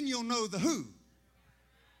 then you'll know the who.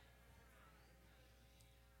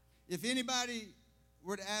 If anybody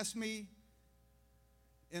were to ask me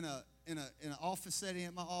in an office setting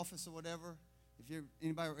at my office or whatever, if you're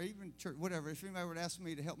anybody, or even church, whatever, if anybody would ask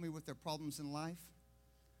me to help me with their problems in life,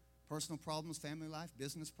 personal problems, family life,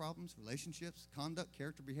 business problems, relationships, conduct,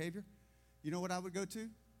 character, behavior, you know what I would go to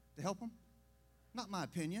help them? Not my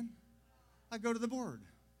opinion. I'd go to the Word.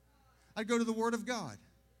 I'd go to the Word of God.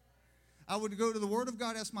 I would go to the Word of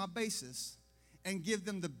God as my basis and give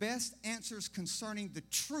them the best answers concerning the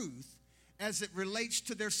truth as it relates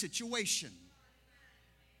to their situation.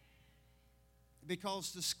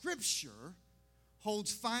 Because the Scripture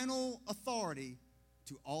holds final authority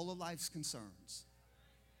to all of life's concerns.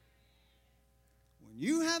 When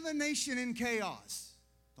you have a nation in chaos,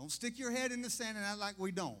 don't stick your head in the sand and act like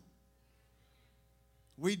we don't.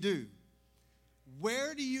 We do.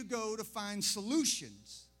 Where do you go to find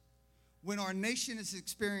solutions when our nation is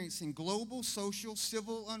experiencing global, social,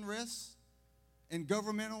 civil unrest and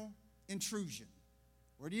governmental intrusion?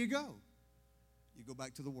 Where do you go? You go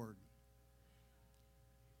back to the Word.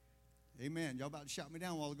 Amen. Y'all about to shout me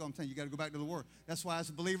down a while ago. I'm telling you, you got to go back to the Word. That's why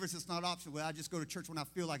as believers, it's not optional. Well, I just go to church when I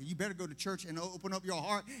feel like it. You better go to church and open up your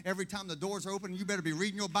heart every time the doors are open. You better be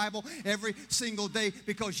reading your Bible every single day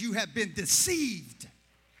because you have been deceived.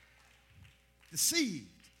 Deceived.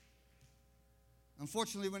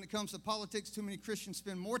 Unfortunately, when it comes to politics, too many Christians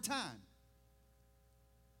spend more time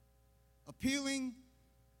appealing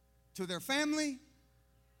to their family,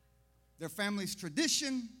 their family's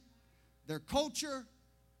tradition, their culture,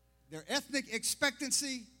 their ethnic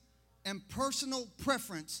expectancy, and personal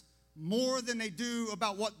preference more than they do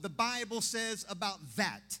about what the Bible says about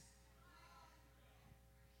that.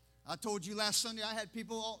 I told you last Sunday I had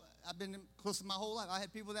people, I've been close to my whole life, I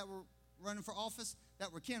had people that were running for office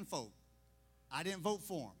that were kinfolk. I didn't vote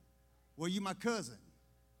for them. Well, you my cousin.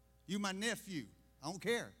 You my nephew. I don't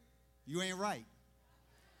care. You ain't right.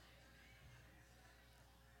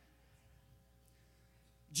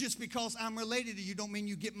 Just because I'm related to you don't mean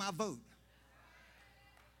you get my vote.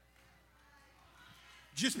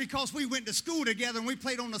 Just because we went to school together and we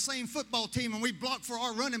played on the same football team and we blocked for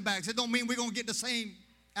our running backs, it don't mean we're going to get the same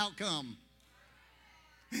outcome.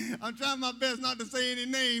 I'm trying my best not to say any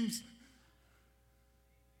names.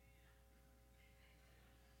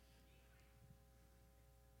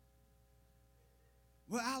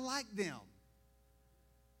 Well, I like them.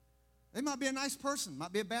 They might be a nice person,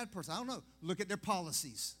 might be a bad person. I don't know. Look at their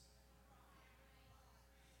policies.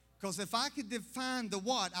 Because if I could define the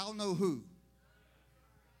what, I'll know who.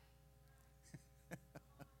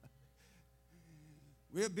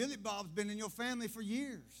 Well, Billy Bob's been in your family for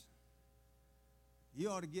years. He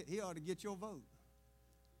ought to get your vote.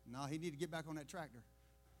 No, he need to get back on that tractor.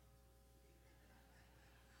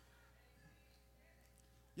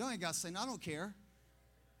 Y'all ain't got to say, no, I don't care.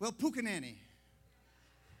 Well, Puccananny.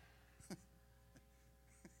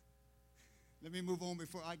 Let me move on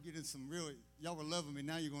before I get in some really, y'all were loving me.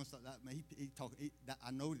 Now you're going to start that. Man, he talking.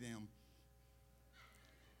 I know them.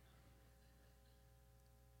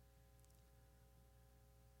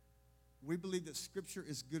 We believe that Scripture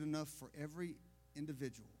is good enough for every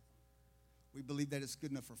individual. We believe that it's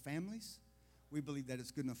good enough for families. We believe that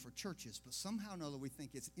it's good enough for churches. But somehow or another, we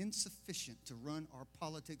think it's insufficient to run our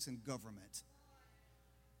politics and government.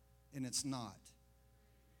 And it's not.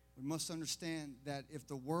 We must understand that if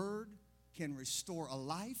the Word can restore a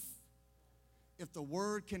life, if the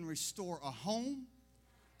Word can restore a home,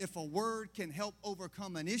 if a Word can help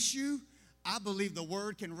overcome an issue, I believe the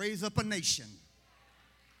Word can raise up a nation.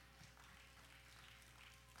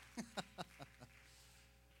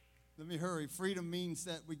 Let me hurry. Freedom means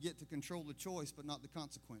that we get to control the choice, but not the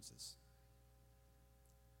consequences.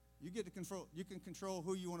 You can control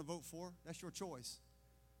who you want to vote for. That's your choice.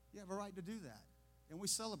 You have a right to do that. And we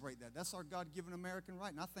celebrate that. That's our God-given American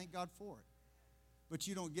right, and I thank God for it. But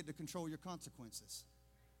you don't get to control your consequences.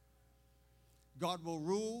 God will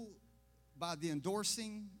rule by the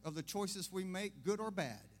endorsing of the choices we make, good or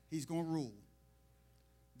bad. He's going to rule.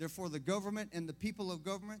 Therefore, the government and the people of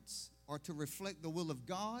governments are to reflect the will of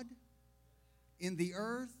God in the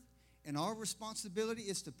earth, and our responsibility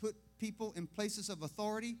is to put people in places of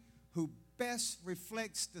authority who best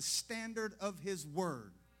reflects the standard of His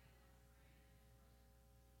Word.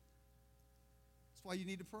 That's why you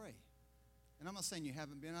need to pray. And I'm not saying you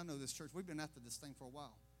haven't been. I know this church, we've been after this thing for a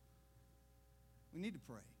while. We need to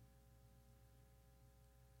pray.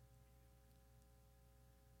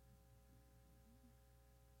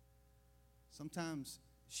 Sometimes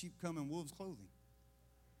sheep come in wolves' clothing.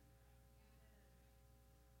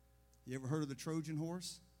 You ever heard of the Trojan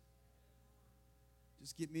horse?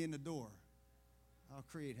 Just get me in the door. I'll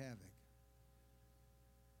create havoc.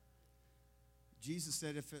 Jesus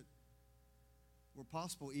said if it were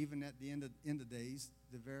possible, even at the end of days,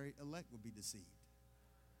 the very elect will be deceived.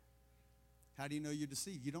 How do you know you're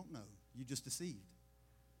deceived? You don't know. You're just deceived.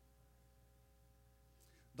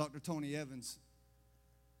 Dr. Tony Evans,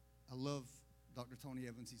 I love Dr. Tony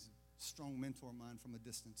Evans. He's a strong mentor of mine from a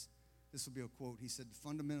distance. This will be a quote. He said,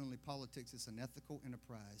 fundamentally, politics is an ethical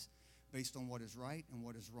enterprise based on what is right and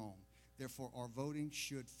what is wrong. Therefore, our voting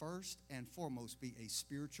should first and foremost be a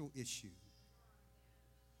spiritual issue.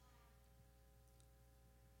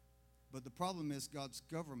 But the problem is God's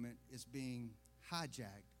government is being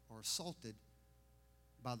hijacked or assaulted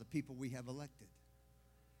by the people we have elected.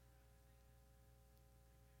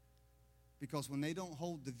 Because when they don't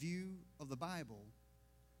hold the view of the Bible,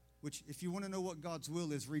 which if you want to know what God's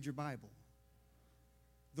will is, read your Bible.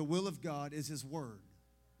 The will of God is His Word.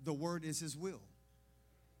 The Word is His will.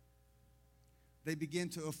 They begin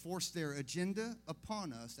to enforce their agenda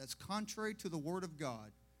upon us that's contrary to the Word of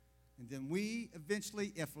God. And then we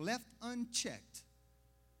eventually, if left unchecked,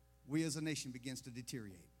 we as a nation begins to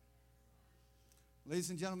deteriorate.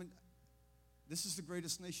 Ladies and gentlemen, this is the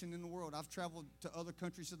greatest nation in the world. I've traveled to other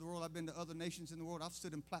countries of the world. I've been to other nations in the world. I've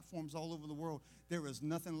stood in platforms all over the world. There is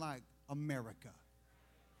nothing like America.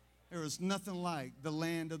 There is nothing like the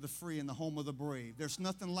land of the free and the home of the brave. There's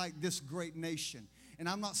nothing like this great nation. And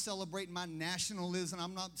I'm not celebrating my nationalism.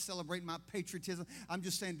 I'm not celebrating my patriotism. I'm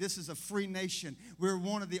just saying this is a free nation. We're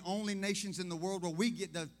one of the only nations in the world where we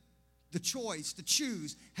get the choice to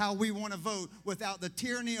choose how we want to vote without the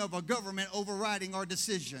tyranny of a government overriding our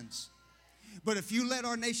decisions. But if you let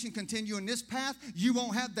our nation continue in this path, you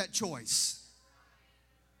won't have that choice.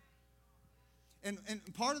 And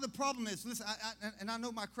part of the problem is, listen, I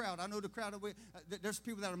know my crowd. I know the crowd. There's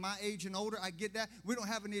people that are my age and older. I get that. We don't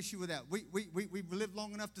have an issue with that. We've lived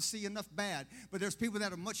long enough to see enough bad. But there's people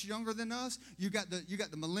that are much younger than us. You got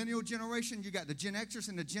the millennial generation. You got the Gen Xers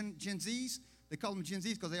and the Gen Zs. They call them Gen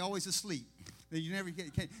Zs because they're always asleep. You never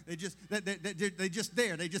can't. They just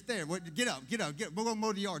there. They just there. Get up. We're gonna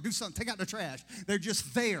mow the yard. Do something. Take out the trash. They're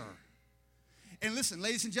just there. And listen,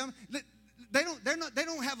 ladies and gentlemen, They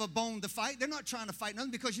don't have a bone to fight. They're not trying to fight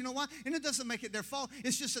nothing because you know why? And it doesn't make it their fault.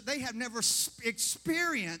 It's just that they have never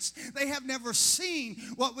experienced, they have never seen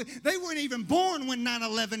they weren't even born when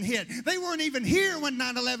 9/11 hit. They weren't even here when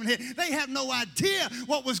 9/11 hit. They have no idea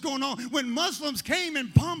what was going on. When Muslims came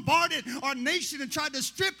and bombarded our nation and tried to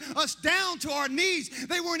strip us down to our knees,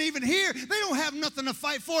 they weren't even here. They don't have nothing to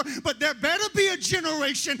fight for, but there better be a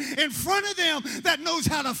generation in front of them that knows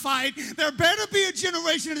how to fight. There better be a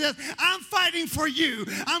generation that says, I'm fighting for you.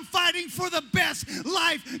 I'm fighting for the best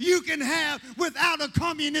life you can have without a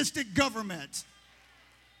communistic government.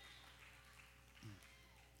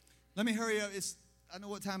 Let me hurry up. I know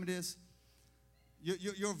what time it is.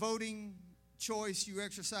 Your voting choice you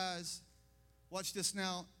exercise, watch this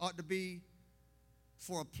now, ought to be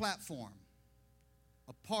for a platform,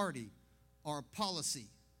 a party, or a policy.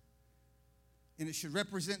 And it should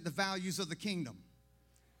represent the values of the kingdom.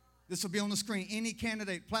 This will be on the screen. Any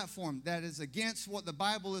candidate platform that is against what the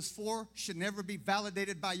Bible is for should never be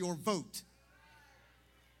validated by your vote.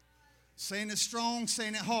 Saying it strong,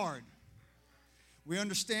 saying it hard. We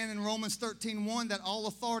understand in Romans 13:1 that all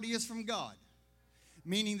authority is from God,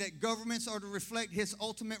 meaning that governments are to reflect His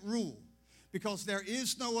ultimate rule, because there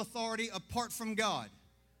is no authority apart from God.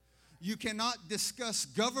 You cannot discuss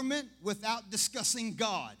government without discussing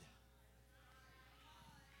God.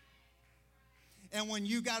 And when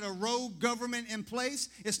you got a rogue government in place,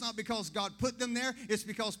 it's not because God put them there. It's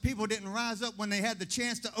because people didn't rise up when they had the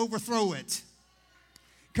chance to overthrow it.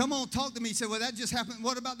 Come on, talk to me. You say, well, that just happened.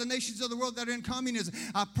 What about the nations of the world that are in communism?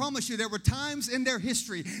 I promise you, there were times in their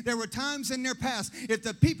history, there were times in their past, if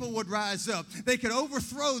the people would rise up, they could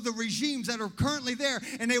overthrow the regimes that are currently there,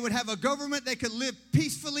 and they would have a government they could live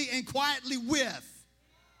peacefully and quietly with.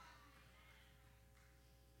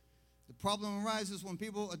 The problem arises when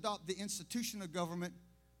people adopt the institution of government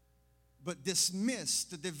but dismiss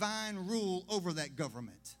the divine rule over that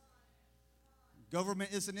government.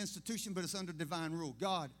 Government is an institution, but it's under divine rule.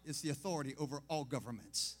 God is the authority over all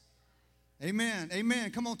governments. Amen.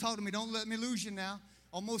 Amen. Come on, talk to me. Don't let me lose you now.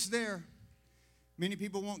 Almost there. Many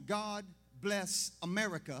people want God bless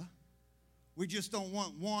America. We just don't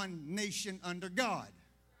want one nation under God.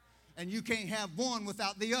 And you can't have one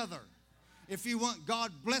without the other. If you want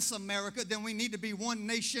God bless America, then we need to be one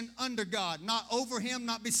nation under God. Not over Him,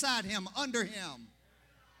 not beside Him, under Him.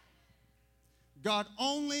 God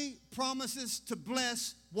only promises to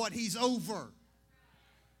bless what He's over.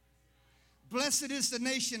 Blessed is the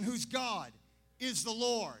nation whose God is the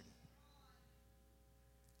Lord.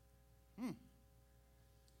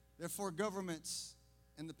 Therefore, governments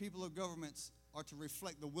and the people of governments are to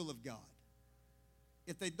reflect the will of God.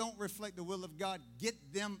 If they don't reflect the will of God,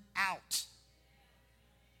 get them out.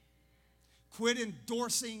 Quit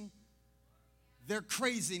endorsing their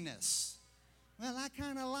craziness. Well, I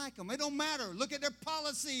kind of like them. It don't matter. Look at their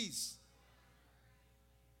policies.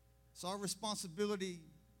 It's our responsibility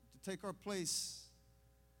to take our place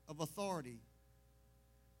of authority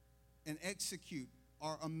and execute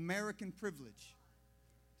our American privilege.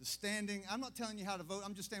 To standing, I'm not telling you how to vote.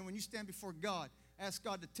 I'm just saying when you stand before God, ask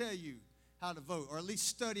God to tell you how to vote, or at least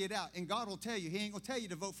study it out. And God will tell you. He ain't going to tell you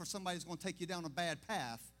to vote for somebody who's going to take you down a bad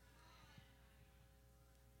path.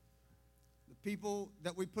 The people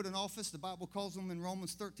that we put in office, the Bible calls them in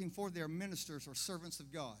Romans 13:4, they are ministers or servants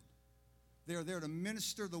of God. They are there to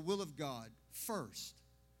minister the will of God first.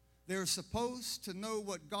 They are supposed to know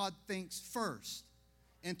what God thinks first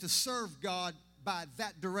and to serve God by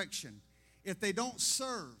that direction. If they don't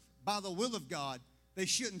serve by the will of God, they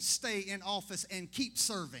shouldn't stay in office and keep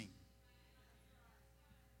serving.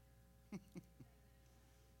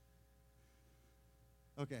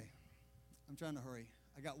 Okay, I'm trying to hurry.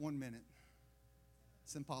 I got 1 minute.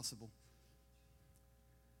 It's impossible.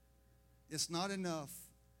 It's not enough.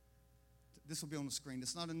 This will be on the screen.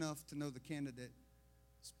 It's not enough to know the candidate's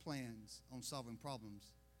plans on solving problems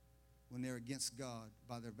when they're against God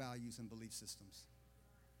by their values and belief systems.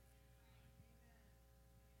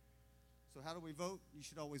 So how do we vote? You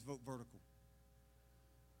should always vote vertical.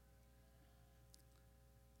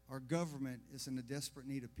 Our government is in a desperate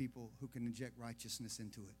need of people who can inject righteousness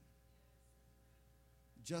into it.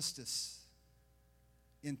 Justice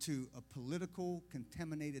into a political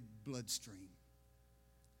contaminated bloodstream.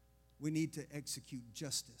 We need to execute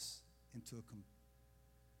justice into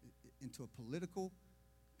a political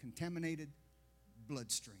contaminated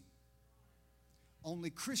bloodstream. Only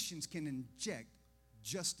Christians can inject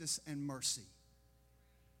justice and mercy.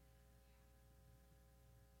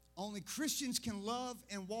 Only Christians can love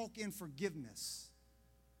and walk in forgiveness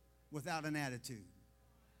without an attitude.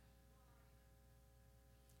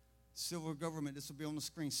 Civil government, this will be on the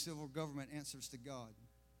screen. Civil government answers to God.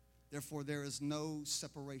 Therefore, there is no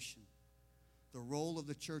separation. The role of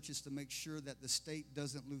the church is to make sure that the state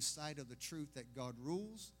doesn't lose sight of the truth that God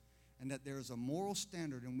rules and that there is a moral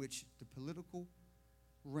standard in which the political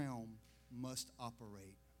realm must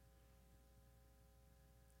operate.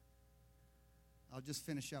 I'll just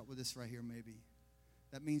finish out with this right here, maybe.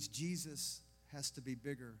 That means Jesus has to be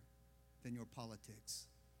bigger than your politics.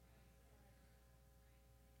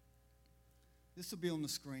 This will be on the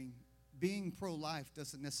screen. Being pro-life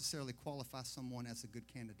doesn't necessarily qualify someone as a good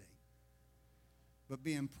candidate. But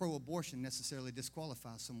being pro-abortion necessarily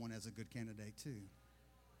disqualifies someone as a good candidate too.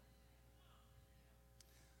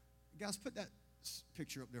 Guys, put that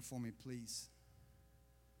picture up there for me, please,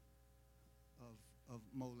 of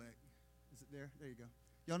Molech. Is it there? There you go.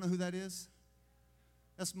 Y'all know who that is?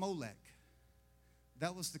 That's Molech.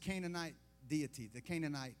 That was the Canaanite deity, the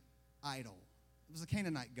Canaanite idol. It was a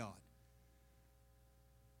Canaanite god.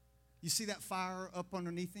 You see that fire up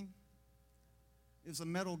underneath him? It was a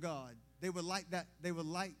metal god. They would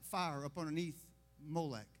light fire up underneath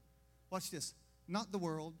Molech. Watch this. Not the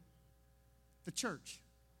world, the church.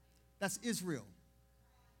 That's Israel.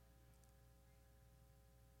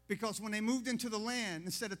 Because when they moved into the land,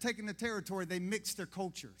 instead of taking the territory, they mixed their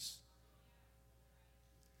cultures.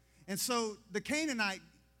 And so the Canaanite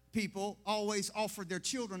people always offered their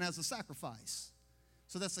children as a sacrifice.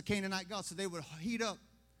 So that's the Canaanite god. So they would heat up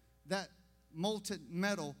that molten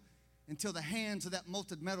metal until the hands of that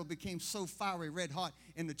molten metal became so fiery red hot,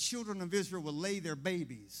 and the children of Israel would lay their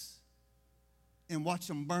babies and watch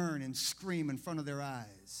them burn and scream in front of their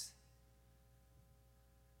eyes.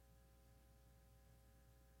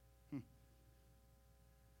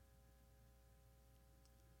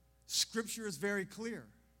 Scripture is very clear.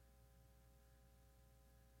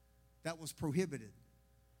 That was prohibited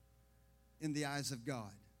in the eyes of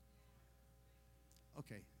God.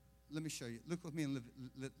 Okay, let me show you. Look with me in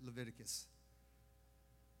Leviticus.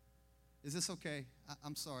 Is this okay?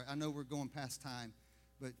 I'm sorry. I know we're going past time,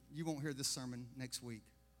 but you won't hear this sermon next week.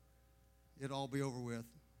 It'll all be over with.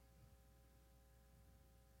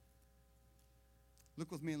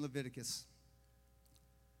 Look with me in Leviticus.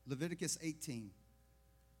 Leviticus 18.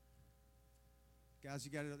 Guys,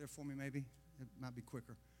 you got it up there for me maybe? It might be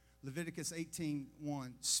quicker. Leviticus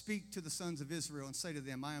 18:1. Speak to the sons of Israel and say to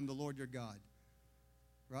them, I am the Lord your God.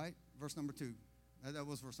 Right? Verse number 2. That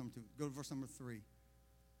was verse number 2. Go to verse number 3.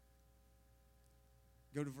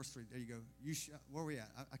 Go to verse 3. There you go. Where are we at?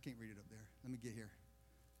 I can't read it up there. Let me get here.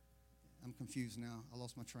 I'm confused now. I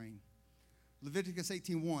lost my train. Leviticus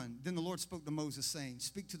 18:1. Then the Lord spoke to Moses, saying,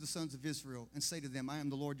 speak to the sons of Israel and say to them, I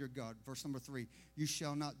am the Lord your God. Verse number 3. You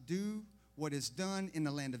shall not do what is done in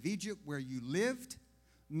the land of Egypt where you lived,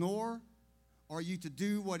 nor are you to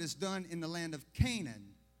do what is done in the land of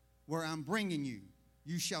Canaan where I'm bringing you.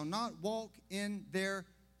 You shall not walk in their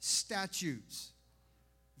statutes.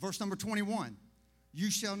 Verse number 21. You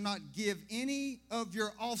shall not give any of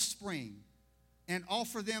your offspring and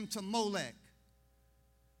offer them to Molech.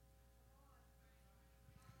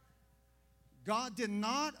 God did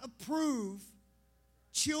not approve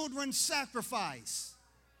children's sacrifice.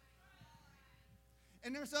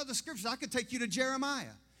 And there's other scriptures. I could take you to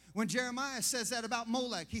Jeremiah. When Jeremiah says that about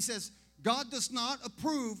Molech, he says, God does not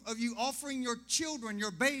approve of you offering your children, your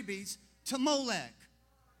babies, to Molech.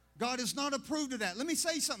 God is not approved of that. Let me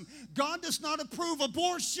say something. God does not approve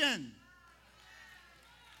abortion.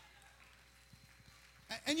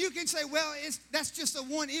 And you can say, well, that's just a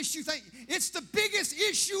one issue thing. It's the biggest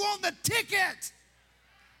issue on the ticket.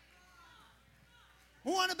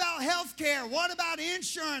 What about health care? What about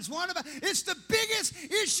insurance? It's the biggest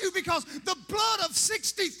issue because the blood of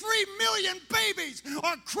 63 million babies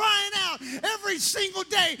are crying out every single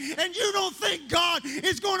day. And you don't think God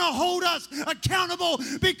is going to hold us accountable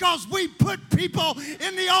because we put people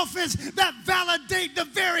in the office that validate the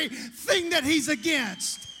very thing that he's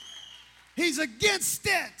against. He's against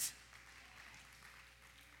it.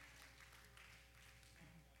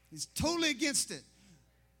 He's totally against it.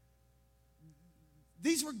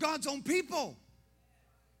 These were God's own people.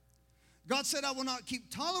 God said, I will not keep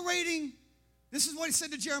tolerating. This is what he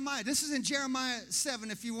said to Jeremiah. This is in Jeremiah 7,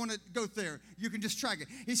 if you want to go there. You can just track it.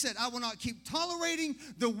 He said, I will not keep tolerating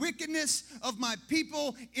the wickedness of my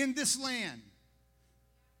people in this land.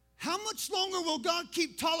 How much longer will God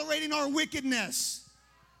keep tolerating our wickedness?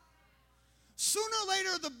 Sooner or later,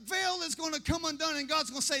 the veil is going to come undone, and God's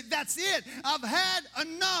going to say, that's it. I've had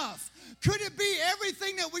enough. Could it be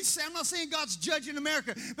everything that we say? I'm not saying God's judging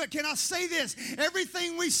America, but can I say this?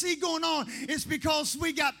 Everything we see going on is because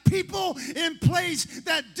we got people in place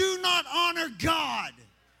that do not honor God.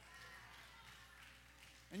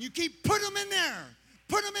 And you keep putting them in there.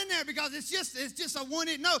 put them in there because it's just a one.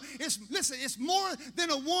 No, it's more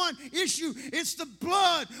than a one issue. It's the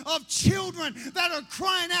blood of children that are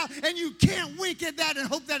crying out, and you can't wink at that and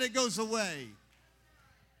hope that it goes away.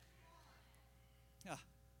 Yeah.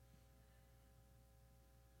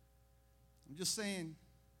 I'm just saying,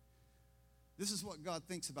 this is what God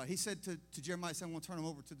thinks about. He said to Jeremiah, I'm going to turn them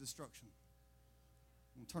over to destruction.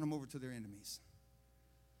 I'm going to turn them over to their enemies.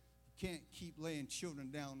 Can't keep laying children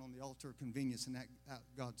down on the altar of convenience and that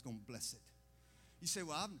God's going to bless it. You say,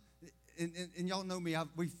 well, and y'all know me,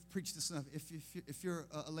 we've preached this enough. If you're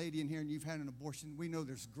a lady in here and you've had an abortion, we know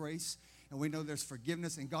there's grace and we know there's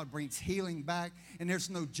forgiveness and God brings healing back and there's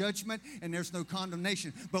no judgment and there's no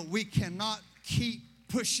condemnation. But we cannot keep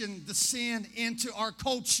pushing the sin into our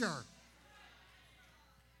culture.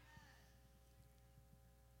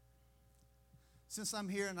 Since I'm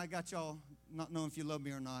here and I got y'all not knowing if you love me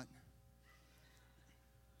or not,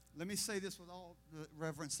 let me say this with all the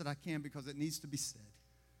reverence that I can because it needs to be said.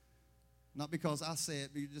 Not because I say it,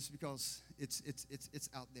 but just because it's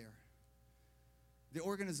out there. The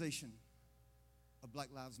organization of Black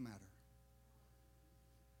Lives Matter.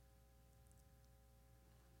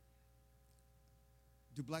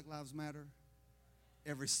 Do Black Lives matter?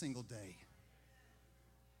 Every single day.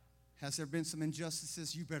 Has there been some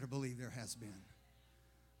injustices? You better believe there has been.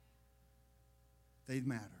 They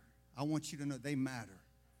matter. I want you to know they matter.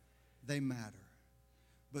 They matter.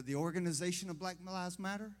 But the organization of Black Lives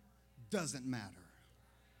Matter doesn't matter.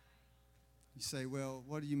 You say, well,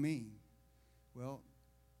 what do you mean? Well,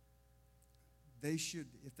 they should,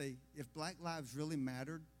 if Black lives really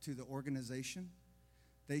mattered to the organization,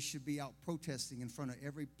 they should be out protesting in front of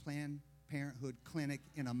every Planned Parenthood clinic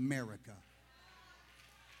in America.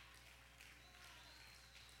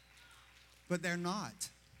 But they're not.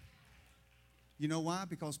 You know why?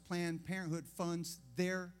 Because Planned Parenthood funds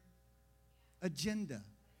their agenda.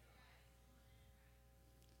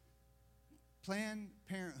 Planned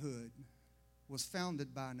Parenthood was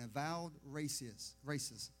founded by an avowed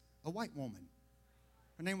racist, a white woman.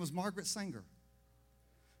 Her name was Margaret Sanger,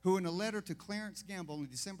 who in a letter to Clarence Gamble on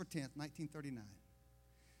December 10th, 1939,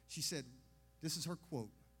 she said, this is her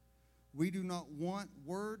quote, "We do not want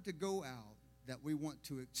word to go out that we want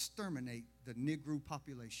to exterminate the Negro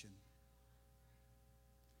population."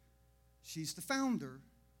 She's the founder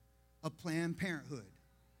of Planned Parenthood.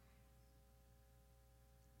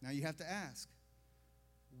 Now you have to ask,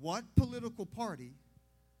 what political party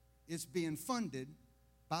is being funded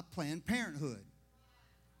by Planned Parenthood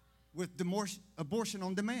with abortion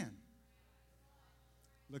on demand?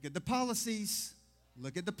 Look at the policies.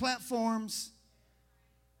 Look at the platforms.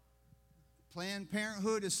 Planned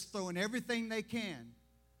Parenthood is throwing everything they can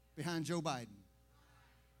behind Joe Biden.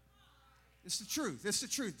 It's the truth. It's the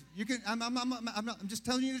truth. I'm just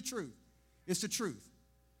telling you the truth. It's the truth.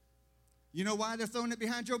 You know why they're throwing it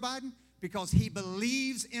behind Joe Biden? Because he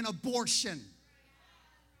believes in abortion.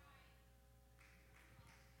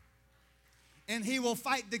 And he will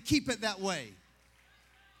fight to keep it that way.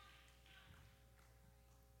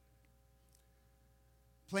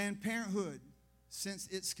 Planned Parenthood, since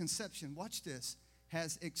its conception, watch this,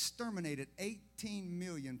 has exterminated 18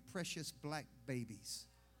 million precious black babies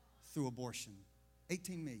through abortion.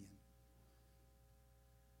 18 million.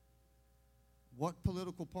 What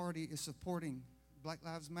political party is supporting Black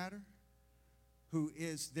Lives Matter? Who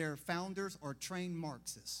is their founders are trained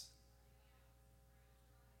Marxists.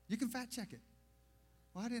 You can fact check it.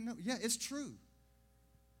 Well, I didn't know. Yeah, it's true.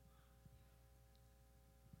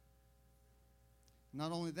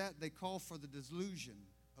 Not only that, they call for the dissolution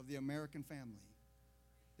of the American family.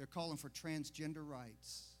 They're calling for transgender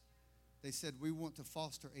rights. They said, we want to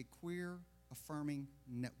foster a queer affirming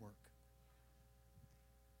network.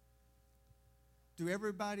 Should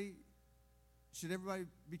everybody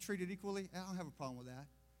be treated equally? I don't have a problem with that.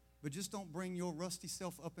 But just don't bring your rusty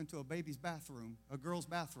self up into a baby's bathroom, a girl's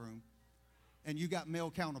bathroom, and you got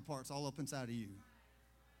male counterparts all up inside of you.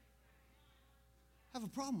 I have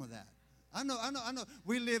a problem with that. I know.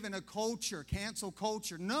 We live in a culture, cancel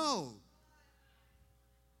culture. No.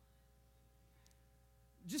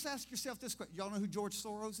 Just ask yourself this question. Y'all know who George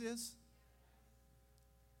Soros is?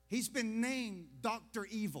 He's been named Dr.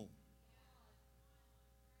 Evil.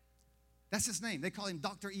 That's his name. They call him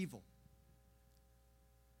Dr. Evil.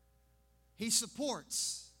 He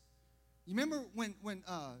supports. You remember when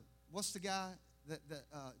what's the guy that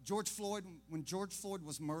George Floyd, when George Floyd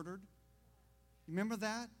was murdered? You remember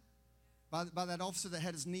that? By that officer that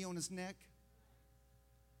had his knee on his neck?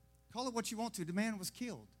 Call it what you want to. The man was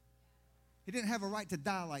killed. He didn't have a right to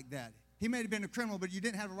die like that. He may have been a criminal, but you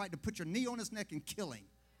didn't have a right to put your knee on his neck and kill him.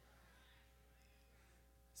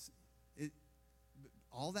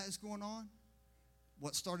 all that is going on,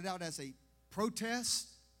 what started out as a protest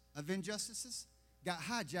of injustices got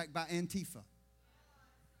hijacked by Antifa.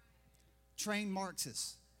 Trained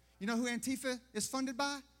Marxists. You know who Antifa is funded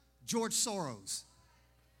by? George Soros.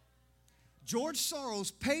 George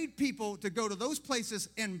Soros paid people to go to those places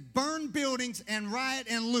and burn buildings and riot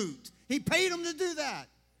and loot. He paid them to do that.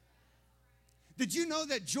 Did you know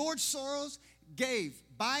that George Soros gave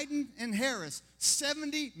Biden and Harris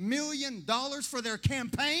 $70 million for their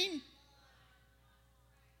campaign?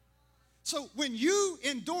 So when you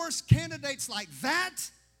endorse candidates like that,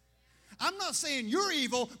 I'm not saying you're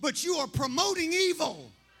evil, but you are promoting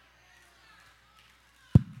evil.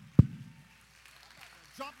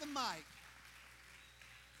 Drop the mic.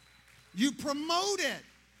 You promote it.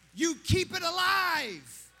 You keep it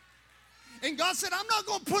alive. And God said, I'm not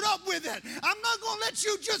going to put up with it. I'm not going to let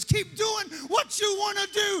you just keep doing what you want to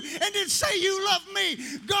do and then say you love me.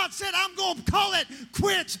 God said, I'm going to call it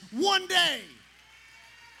quits one day.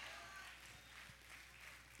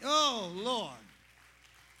 Oh, Lord.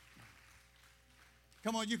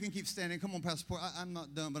 Come on, you can keep standing. Come on, Pastor Port. I'm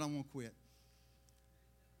not done, but I won't quit.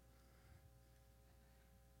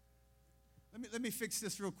 Let me fix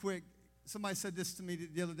this real quick. Somebody said this to me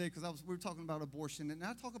the other day because we were talking about abortion, and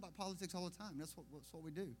I talk about politics all the time. That's what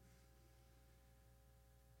we do.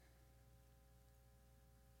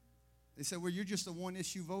 They said, well, you're just a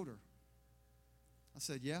one-issue voter. I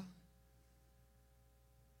said, yeah.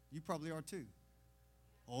 You probably are too.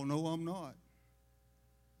 Oh, no, I'm not.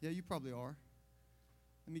 Yeah, you probably are.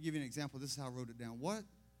 Let me give you an example. This is how I wrote it down. What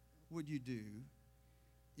would you do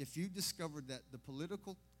if you discovered that the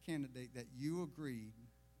political candidate that you agreed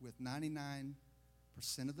with 99%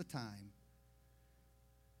 of the time,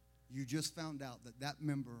 you just found out that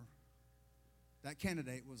that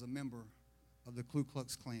candidate was a member of the Ku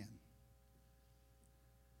Klux Klan?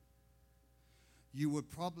 You would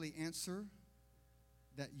probably answer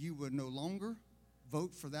that you would no longer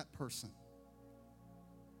vote for that person.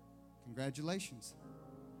 Congratulations.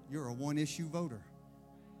 You're a one-issue voter.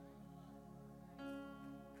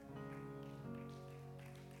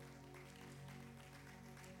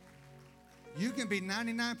 You can be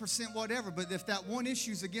 99% whatever, but if that one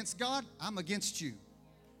issue is against God, I'm against you.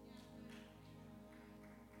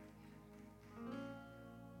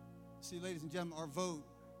 See, ladies and gentlemen, our vote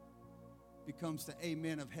becomes the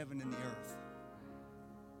amen of heaven and the earth.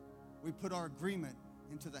 We put our agreement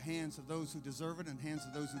into the hands of those who deserve it and hands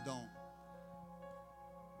of those who don't.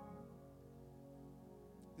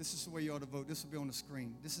 This is the way you ought to vote. This will be on the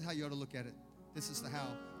screen. This is how you ought to look at it. This is the how.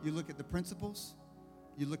 You look at the principles.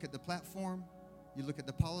 You look at the platform, you look at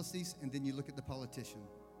the policies, and then you look at the politician.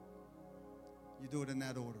 You do it in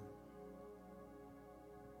that order.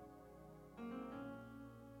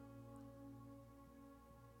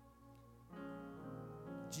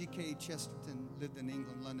 G.K. Chesterton lived in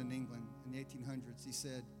England, London, England, in the 1800s. He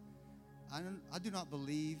said, I do not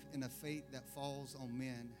believe in a fate that falls on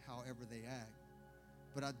men however they act,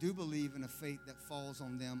 but I do believe in a fate that falls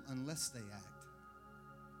on them unless they act.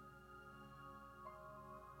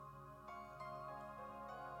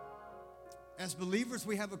 As believers,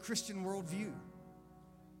 we have a Christian worldview.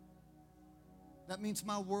 That means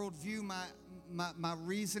my worldview, my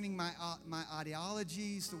reasoning, my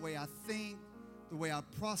ideologies, the way I think, the way I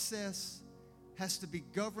process, has to be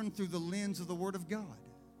governed through the lens of the Word of God.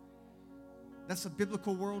 That's a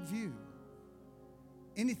biblical worldview.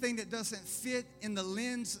 Anything that doesn't fit in the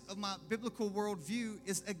lens of my biblical worldview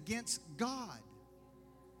is against God.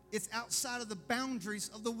 It's outside of the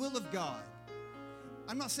boundaries of the will of God.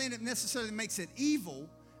 I'm not saying it necessarily makes it evil.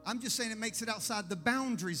 I'm just saying it makes it outside the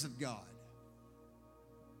boundaries of God.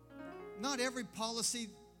 Not every policy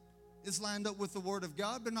is lined up with the Word of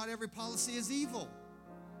God, but not every policy is evil.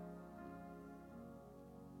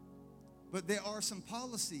 But there are some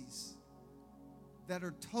policies that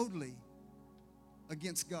are totally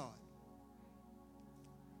against God.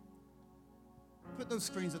 Put those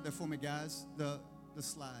screens up there for me, guys. The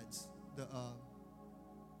slides.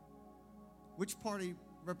 Which party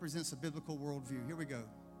represents a biblical worldview? Here we go.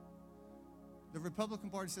 The Republican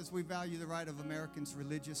Party says we value the right of Americans'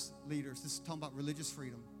 religious leaders. This is talking about religious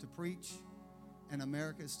freedom to preach, and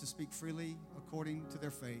Americans to speak freely according to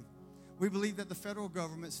their faith. We believe that the federal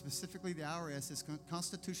government, specifically the IRS, is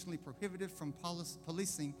constitutionally prohibited from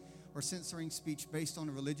policing or censoring speech based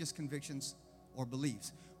on religious convictions or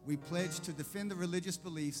beliefs. We pledge to defend the religious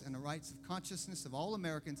beliefs and the rights of consciousness of all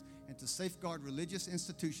Americans and to safeguard religious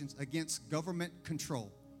institutions against government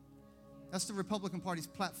control. That's the Republican Party's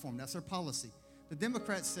platform. That's their policy. The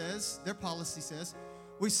Democrat says, their policy says,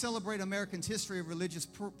 we celebrate Americans' history of religious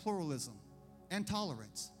pluralism and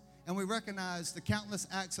tolerance, and we recognize the countless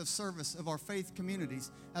acts of service of our faith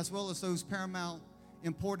communities, as well as those paramount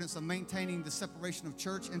importance of maintaining the separation of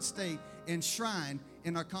church and state enshrined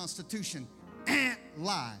in our Constitution.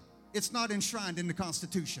 Lie. It's not enshrined in the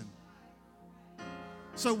Constitution.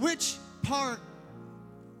 So which party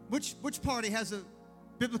has a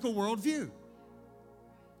biblical worldview?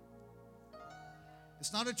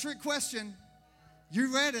 It's not a trick question.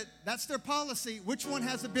 You read it. That's their policy. Which one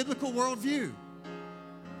has a biblical worldview?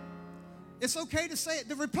 It's okay to say it.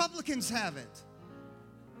 The Republicans have it.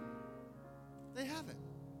 They have it.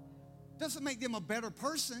 Doesn't make them a better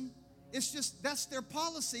person. It's just that's their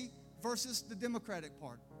policy versus the Democratic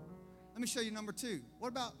Party. Let me show you number 2. What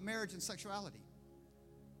about marriage and sexuality?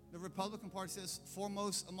 The Republican Party says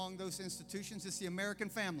foremost among those institutions is the American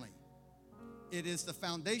family. It is the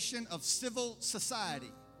foundation of civil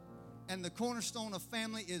society, and the cornerstone of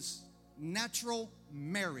family is natural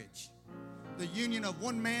marriage, the union of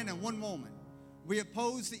one man and one woman. We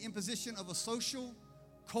oppose the imposition of a social,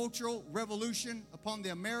 cultural revolution upon the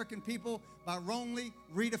American people by wrongly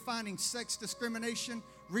redefining sex discrimination,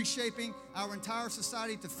 reshaping our entire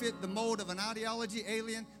society to fit the mold of an ideology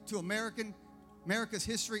alien to America's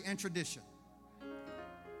history and tradition.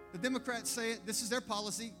 The Democrats say it. This is their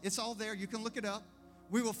policy. It's all there. You can look it up.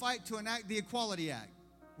 We will fight to enact the Equality Act.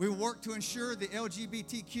 We will work to ensure the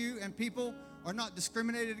LGBTQ and people are not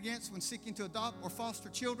discriminated against when seeking to adopt or foster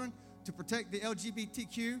children, to protect the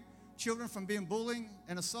LGBTQ children from being bullied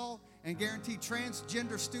and assault, and guarantee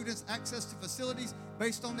transgender students access to facilities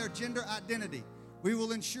based on their gender identity. We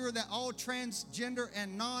will ensure that all transgender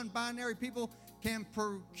and non-binary people can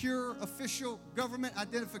procure official government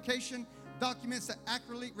identification documents that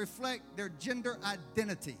accurately reflect their gender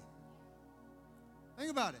identity. Think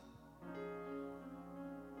about it.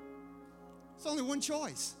 It's only one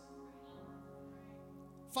choice.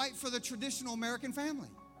 Fight for the traditional American family.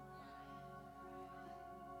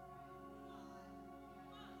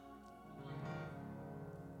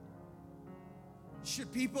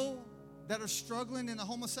 Should people that are struggling in the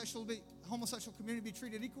homosexual community be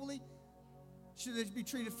treated equally? Should they be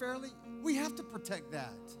treated fairly? We have to protect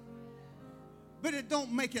that. But it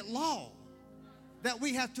don't make it law that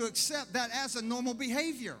we have to accept that as a normal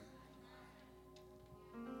behavior.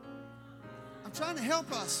 I'm trying to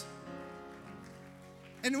help us.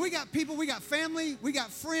 And we got people, we got family, we got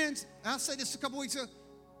friends. And I said this a couple weeks ago.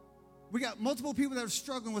 We got multiple people that are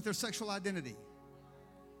struggling with their sexual identity.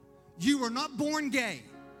 You were not born gay.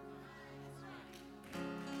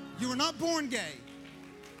 You were not born gay.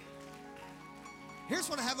 Here's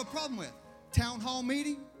what I have a problem with. Town hall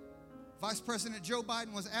meeting. Vice President Joe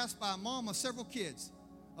Biden was asked by a mom of several kids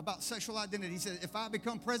about sexual identity. He said, if I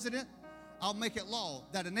become president, I'll make it law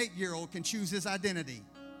that an 8-year-old can choose his identity.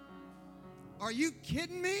 Are you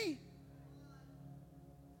kidding me?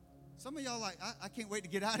 Some of y'all like, I can't wait to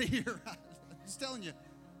get out of here. I'm just telling you.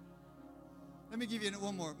 Let me give you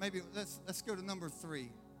one more. Maybe let's go to number 3.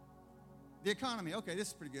 The economy. Okay, this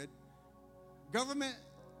is pretty good. Government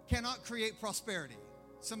cannot create prosperity.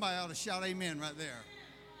 Somebody ought to shout amen right there.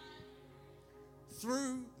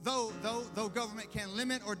 Though government can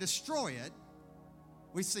limit or destroy it,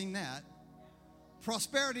 we've seen that.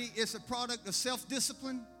 Prosperity is a product of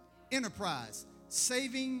self-discipline, enterprise,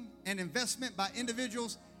 saving and investment by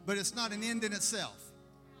individuals, but it's not an end in itself.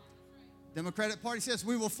 Democratic Party says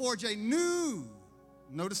we will forge a new,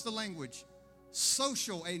 notice the language,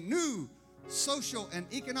 a new social and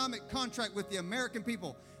economic contract with the American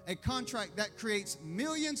people, a contract that creates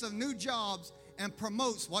millions of new jobs and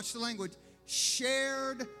promotes, watch the language,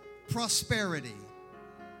 shared prosperity.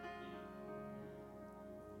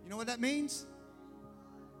 You know what that means?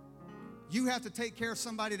 You have to take care of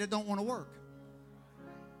somebody that don't want to work.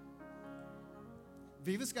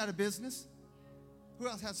 Viva's got a business. Who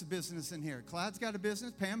else has a business in here? Clyde's got a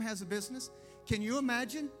business. Pam has a business. Can you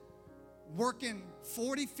imagine working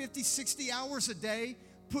 40, 50, 60 hours a day,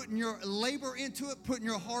 putting your labor into it, putting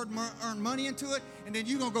your hard-earned money into it, and then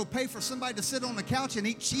you're going to go pay for somebody to sit on the couch and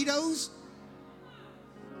eat Cheetos?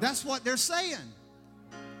 That's what they're saying.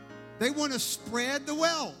 They want to spread the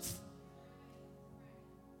wealth.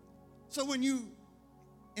 So when you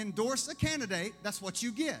endorse a candidate, that's what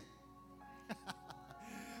you get.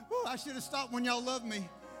 Woo, I should have stopped when y'all loved me.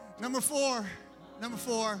 Number four,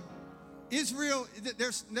 Israel,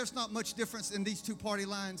 there's not much difference in these two party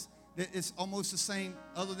lines. It's almost the same,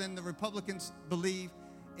 other than the Republicans believe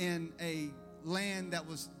in a land that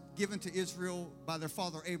was given to Israel by their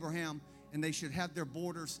father Abraham, and they should have their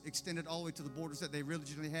borders extended all the way to the borders that they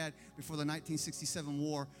originally had before the 1967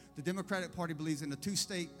 war. The Democratic Party believes in a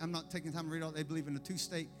two-state, I'm not taking time to read all, they believe in a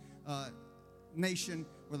two-state nation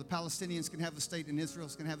where the Palestinians can have a state and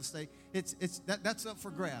Israel's can have a state. That's up for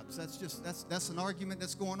grabs. That's an argument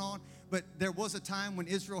that's going on. But there was a time when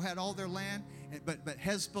Israel had all their land, but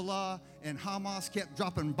Hezbollah and Hamas kept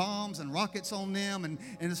dropping bombs and rockets on them, and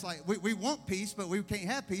it's like we want peace, but we can't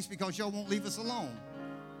have peace because y'all won't leave us alone.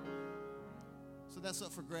 So that's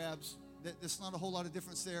up for grabs. There's not a whole lot of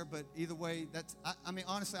difference there, but either way, I mean,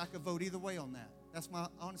 honestly, I could vote either way on that.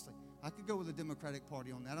 Honestly. I could go with the Democratic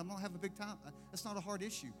Party on that. I'm going to have a big time. That's not a hard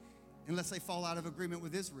issue unless they fall out of agreement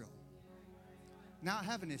with Israel. Now I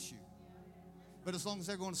have an issue. But as long as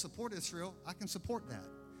they're going to support Israel, I can support that.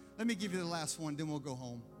 Let me give you the last one, then we'll go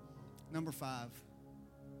home. Number 5.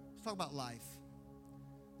 Let's talk about life.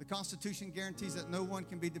 The Constitution guarantees that no one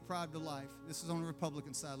can be deprived of life. This is on the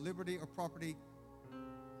Republican side. Liberty or property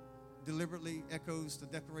deliberately echoes the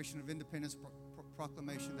Declaration of Independence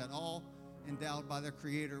proclamation that all endowed by their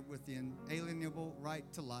Creator with the inalienable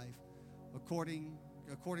right to life.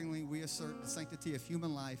 Accordingly, we assert the sanctity of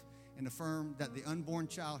human life and affirm that the unborn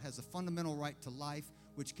child has a fundamental right to life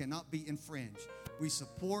which cannot be infringed. We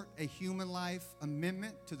support a human life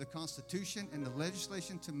amendment to the Constitution and the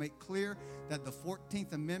legislation to make clear that the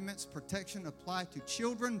 14th Amendment's protection apply to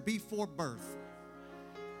children before birth.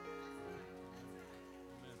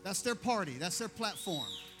 That's their party. That's their platform.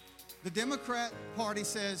 The Democrat Party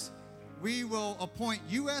says, we will appoint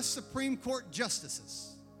U.S. Supreme Court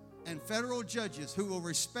justices and federal judges who will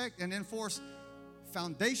respect and enforce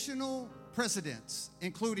foundational precedents,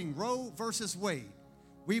 including Roe versus Wade.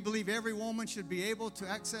 We believe every woman should be able to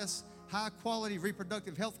access high-quality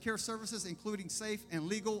reproductive health care services, including safe and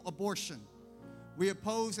legal abortion. We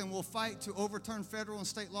oppose and will fight to overturn federal and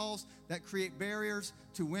state laws that create barriers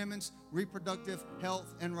to women's reproductive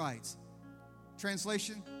health and rights.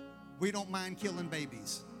 Translation, we don't mind killing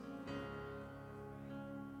babies.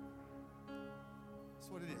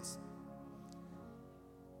 What it is.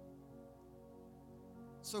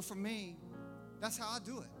 So for me, that's how I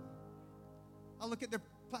do it. I look at their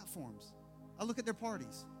platforms. I look at their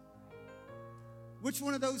parties. Which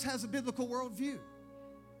one of those has a biblical worldview?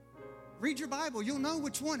 Read your Bible. You'll know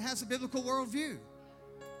which one has a biblical worldview.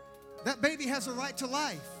 That baby has a right to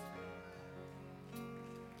life.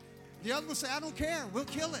 The other will say, I don't care. We'll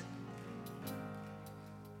kill it.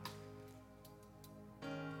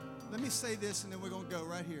 Let me say this, and then we're going to go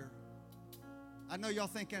right here. I know y'all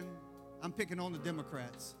thinking I'm picking on the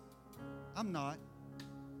Democrats. I'm not.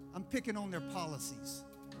 I'm picking on their policies.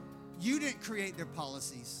 You didn't create their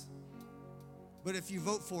policies, but if you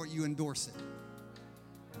vote for it, you endorse it.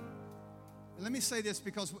 And let me say this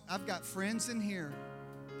because I've got friends in here,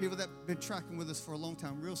 people that have been tracking with us for a long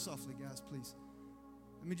time. Real softly, guys, please.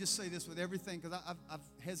 Let me just say this with everything, because I've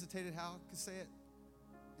hesitated how I could say it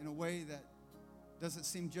in a way that doesn't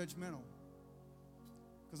seem judgmental,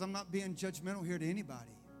 because I'm not being judgmental here to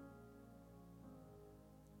anybody.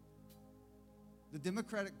 The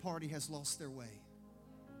Democratic Party has lost their way.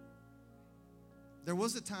 There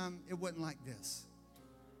was a time it wasn't like this.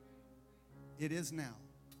 It is now.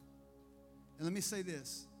 And let me say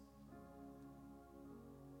this.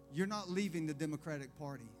 You're not leaving the Democratic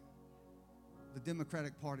Party. The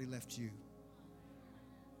Democratic Party left you.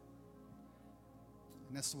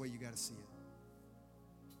 And that's the way you got to see it.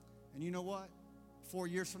 And you know what? 4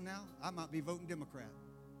 years from now, I might be voting Democrat.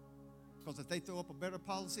 Because if they throw up a better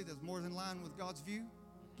policy that's more in line with God's view,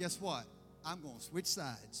 guess what? I'm going to switch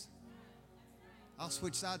sides. I'll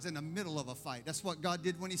switch sides in the middle of a fight. That's what God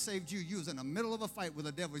did when He saved you. You was in the middle of a fight with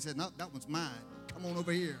the devil. He said, no, that one's mine. Come on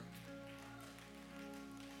over here.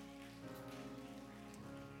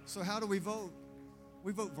 So how do we vote?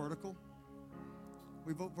 We vote vertical.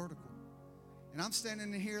 We vote vertical. And I'm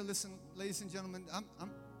standing in here, listen, ladies and gentlemen,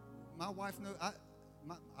 my wife knows,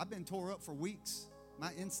 I've been tore up for weeks.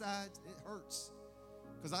 My insides, it hurts.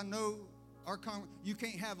 Because I know you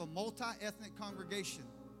can't have a multi-ethnic congregation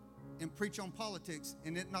and preach on politics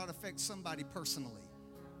and it not affect somebody personally.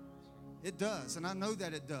 It does, and I know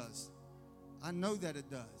that it does. I know that it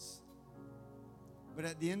does. But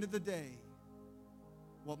at the end of the day,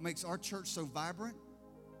 what makes our church so vibrant,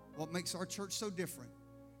 what makes our church so different,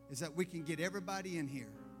 is that we can get everybody in here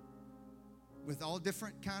with all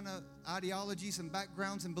different kind of ideologies and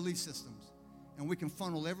backgrounds and belief systems. And we can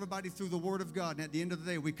funnel everybody through the Word of God. And at the end of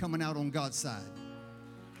the day, we're coming out on God's side.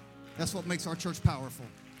 That's what makes our church powerful.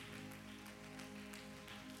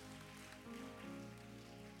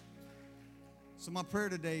 So my prayer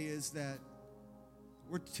today is that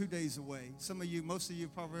we're 2 days away. Some of you, most of you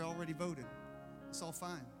probably already voted. It's all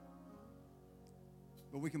fine.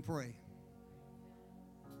 But we can pray.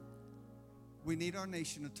 We need our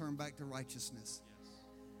nation to turn back to righteousness.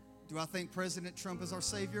 Do I think President Trump is our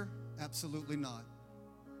Savior? Absolutely not.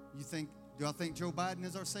 Do I think Joe Biden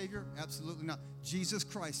is our Savior? Absolutely not. Jesus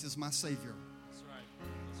Christ is my Savior. That's right.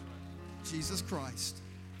 That's right. Jesus Christ.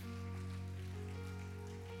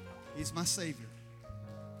 He's my Savior.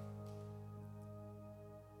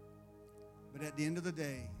 But at the end of the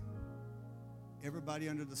day, everybody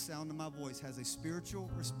under the sound of my voice has a spiritual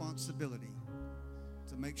responsibility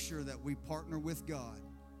to make sure that we partner with God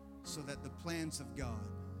so that the plans of God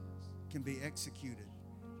can be executed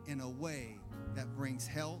in a way that brings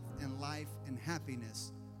health and life and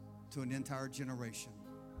happiness to an entire generation.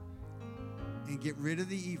 And get rid of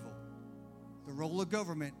the evil. The role of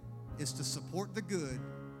government is to support the good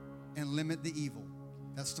and limit the evil.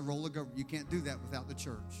 That's the role of government. You can't do that without the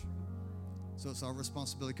church. So it's our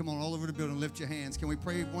responsibility. Come on, all over the building, lift your hands. Can we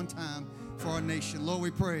pray one time for our nation? Lord,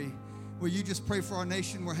 we pray. Will you just pray for our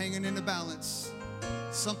nation? We're hanging in the balance.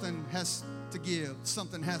 Something has to give.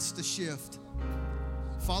 Something has to shift.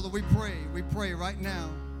 Father, we pray right now.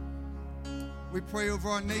 We pray over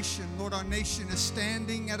our nation. Lord, our nation is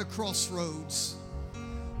standing at a crossroads.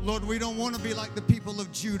 Lord, we don't want to be like the people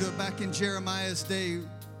of Judah back in Jeremiah's day.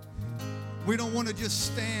 We don't want to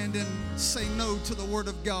just stand and say no to the Word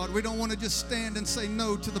of God. We don't want to just stand and say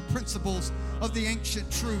no to the principles of the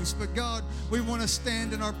ancient truths. But God, we want to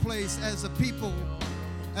stand in our place as a people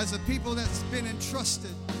that's been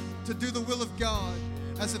entrusted to do the will of God,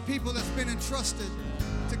 as a people that's been entrusted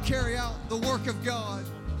to carry out the work of God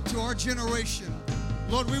to our generation.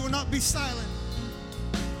 Lord, we will not be silent.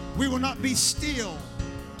 We will not be still,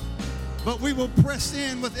 but we will press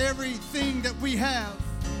in with everything that we have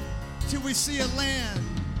till we see a land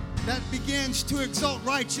that begins to exalt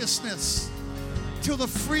righteousness, till the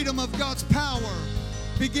freedom of God's power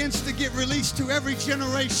begins to get released to every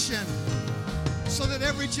generation, so that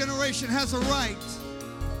every generation has a right,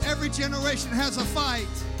 every generation has a fight,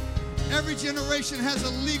 every generation has a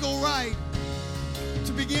legal right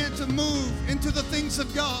to begin to move into the things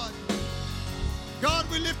of God. God,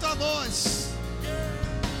 we lift our voice.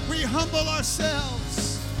 We humble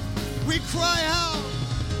ourselves. We cry out.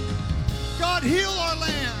 God, heal our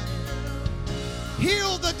land.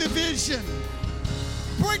 Heal the division.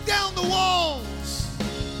 Break down the walls.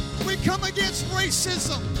 We come against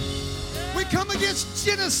racism. We come against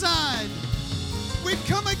genocide. We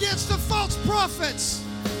come against the false prophets.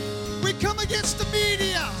 We come against the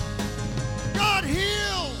media. God,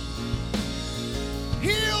 heal.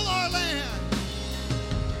 Heal our land.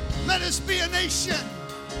 Let us be a nation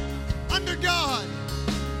under God.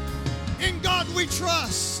 In God we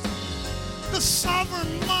trust, the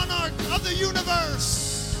sovereign monarch of the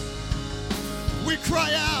universe. We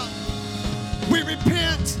cry out. We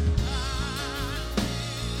repent.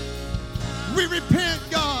 We repent,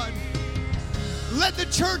 God. Let the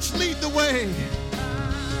church lead the way.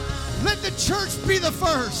 Let the church be the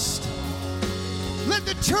first. Let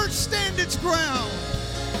the church stand its ground.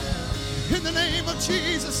 In the name of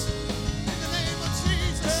Jesus. In the name of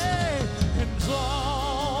Jesus. Hey, as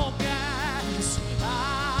long as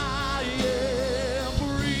I am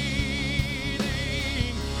breathing,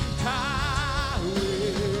 I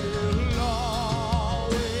will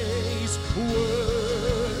always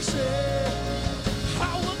worship. I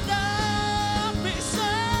will not be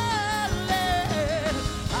silent.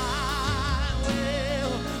 I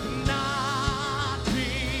will not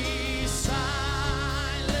be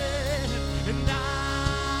silent. And I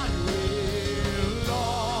will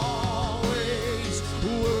always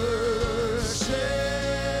worship.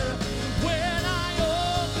 When I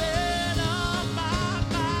open up my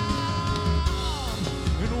mouth,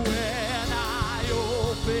 and when I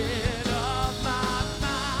open up my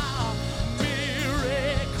mouth,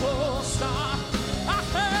 miracles start. I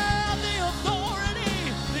have the authority,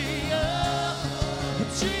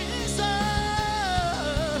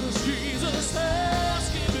 Jesus has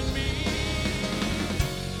given me.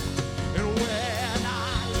 And when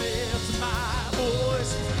I lift my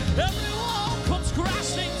voice, everyone comes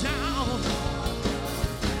crashing down,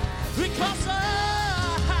 because I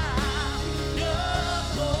have the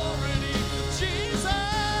authority, Jesus.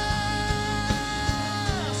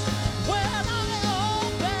 When I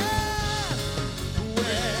open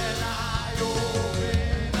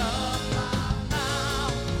up my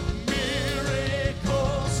mouth,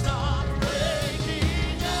 miracles start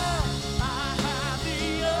breaking up. I have the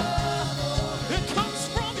authority. It comes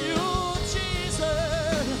from you, Jesus.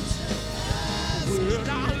 When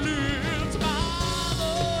I lift my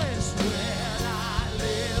voice, when I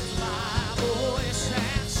lift my voice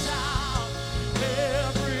and shout,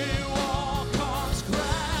 everyone comes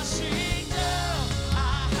crashing down. I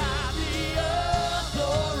have the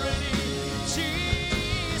authority, Jesus.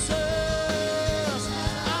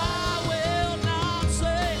 I will not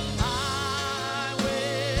say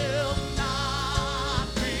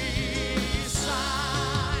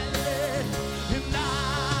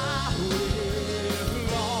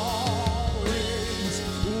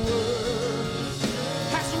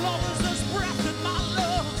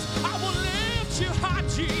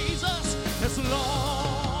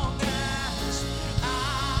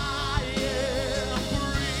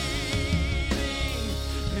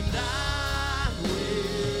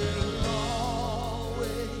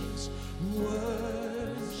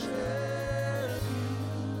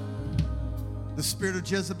spirit of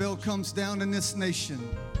Jezebel comes down in this nation.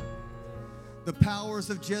 The powers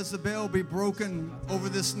of Jezebel be broken over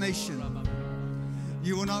this nation.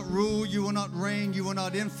 You will not rule, you will not reign, you will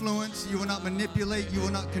not influence, you will not manipulate, you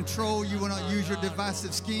will not control, you will not use your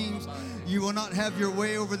divisive schemes, you will not have your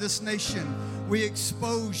way over this nation. We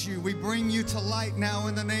expose you, we bring you to light now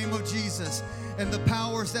in the name of Jesus. And the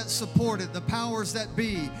powers that support it, the powers that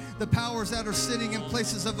be, the powers that are sitting in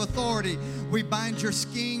places of authority, we bind your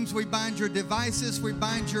schemes, we bind your devices, we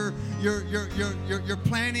bind your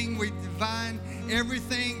planning, we bind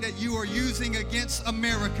everything that you are using against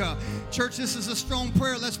America. Church, this is a strong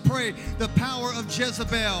prayer. Let's pray. The power of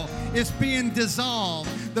Jezebel is being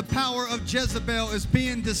dissolved. The power of Jezebel is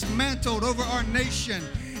being dismantled over our nation.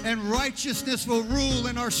 And righteousness will rule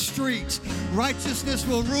in our streets. Righteousness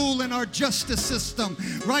will rule in our justice system.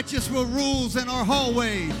 Righteousness will rule in our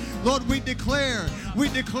hallways. Lord, we declare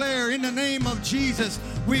in the name of Jesus,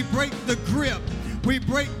 we break the grip. We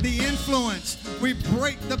break the influence. We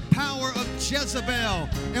break the power of Jezebel.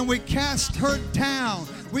 And we cast her down.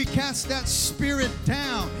 We cast that spirit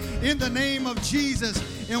down in the name of Jesus.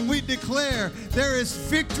 And we declare there is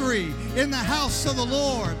victory in the house of the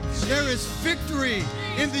Lord. There is victory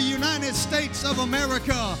in the United States of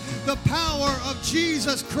America. The power of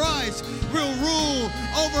Jesus Christ will rule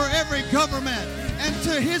over every government. And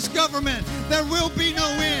to his government there will be no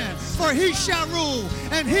end. For he shall rule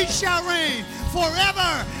and he shall reign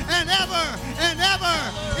forever and ever and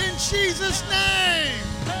ever in Jesus' name.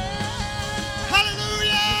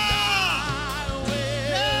 Hallelujah!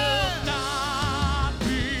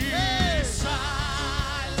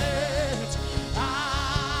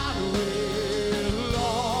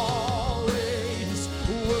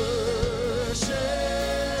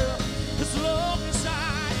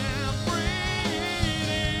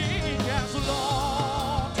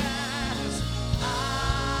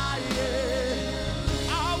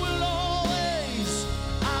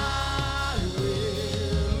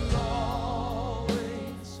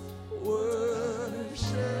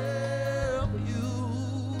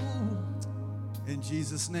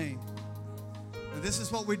 Jesus' name. Now, this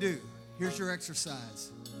is what we do. Here's your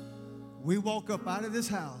exercise. We walk up out of this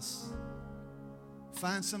house,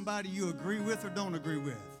 find somebody you agree with or don't agree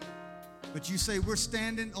with, but you say we're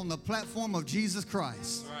standing on the platform of Jesus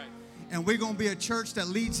Christ. Right. And we're going to be a church that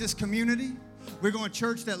leads this community. We're going to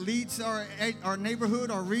church that leads our neighborhood,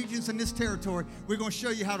 our regions, and this territory. We're going to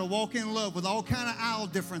show you how to walk in love with all kind of aisle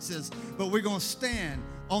differences, but we're going to stand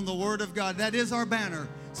on the Word of God. That is our banner.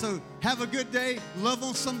 So have a good day. Love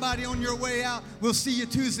on somebody on your way out. We'll see you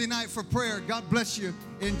Tuesday night for prayer. God bless you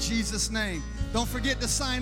in Jesus' name. Don't forget to sign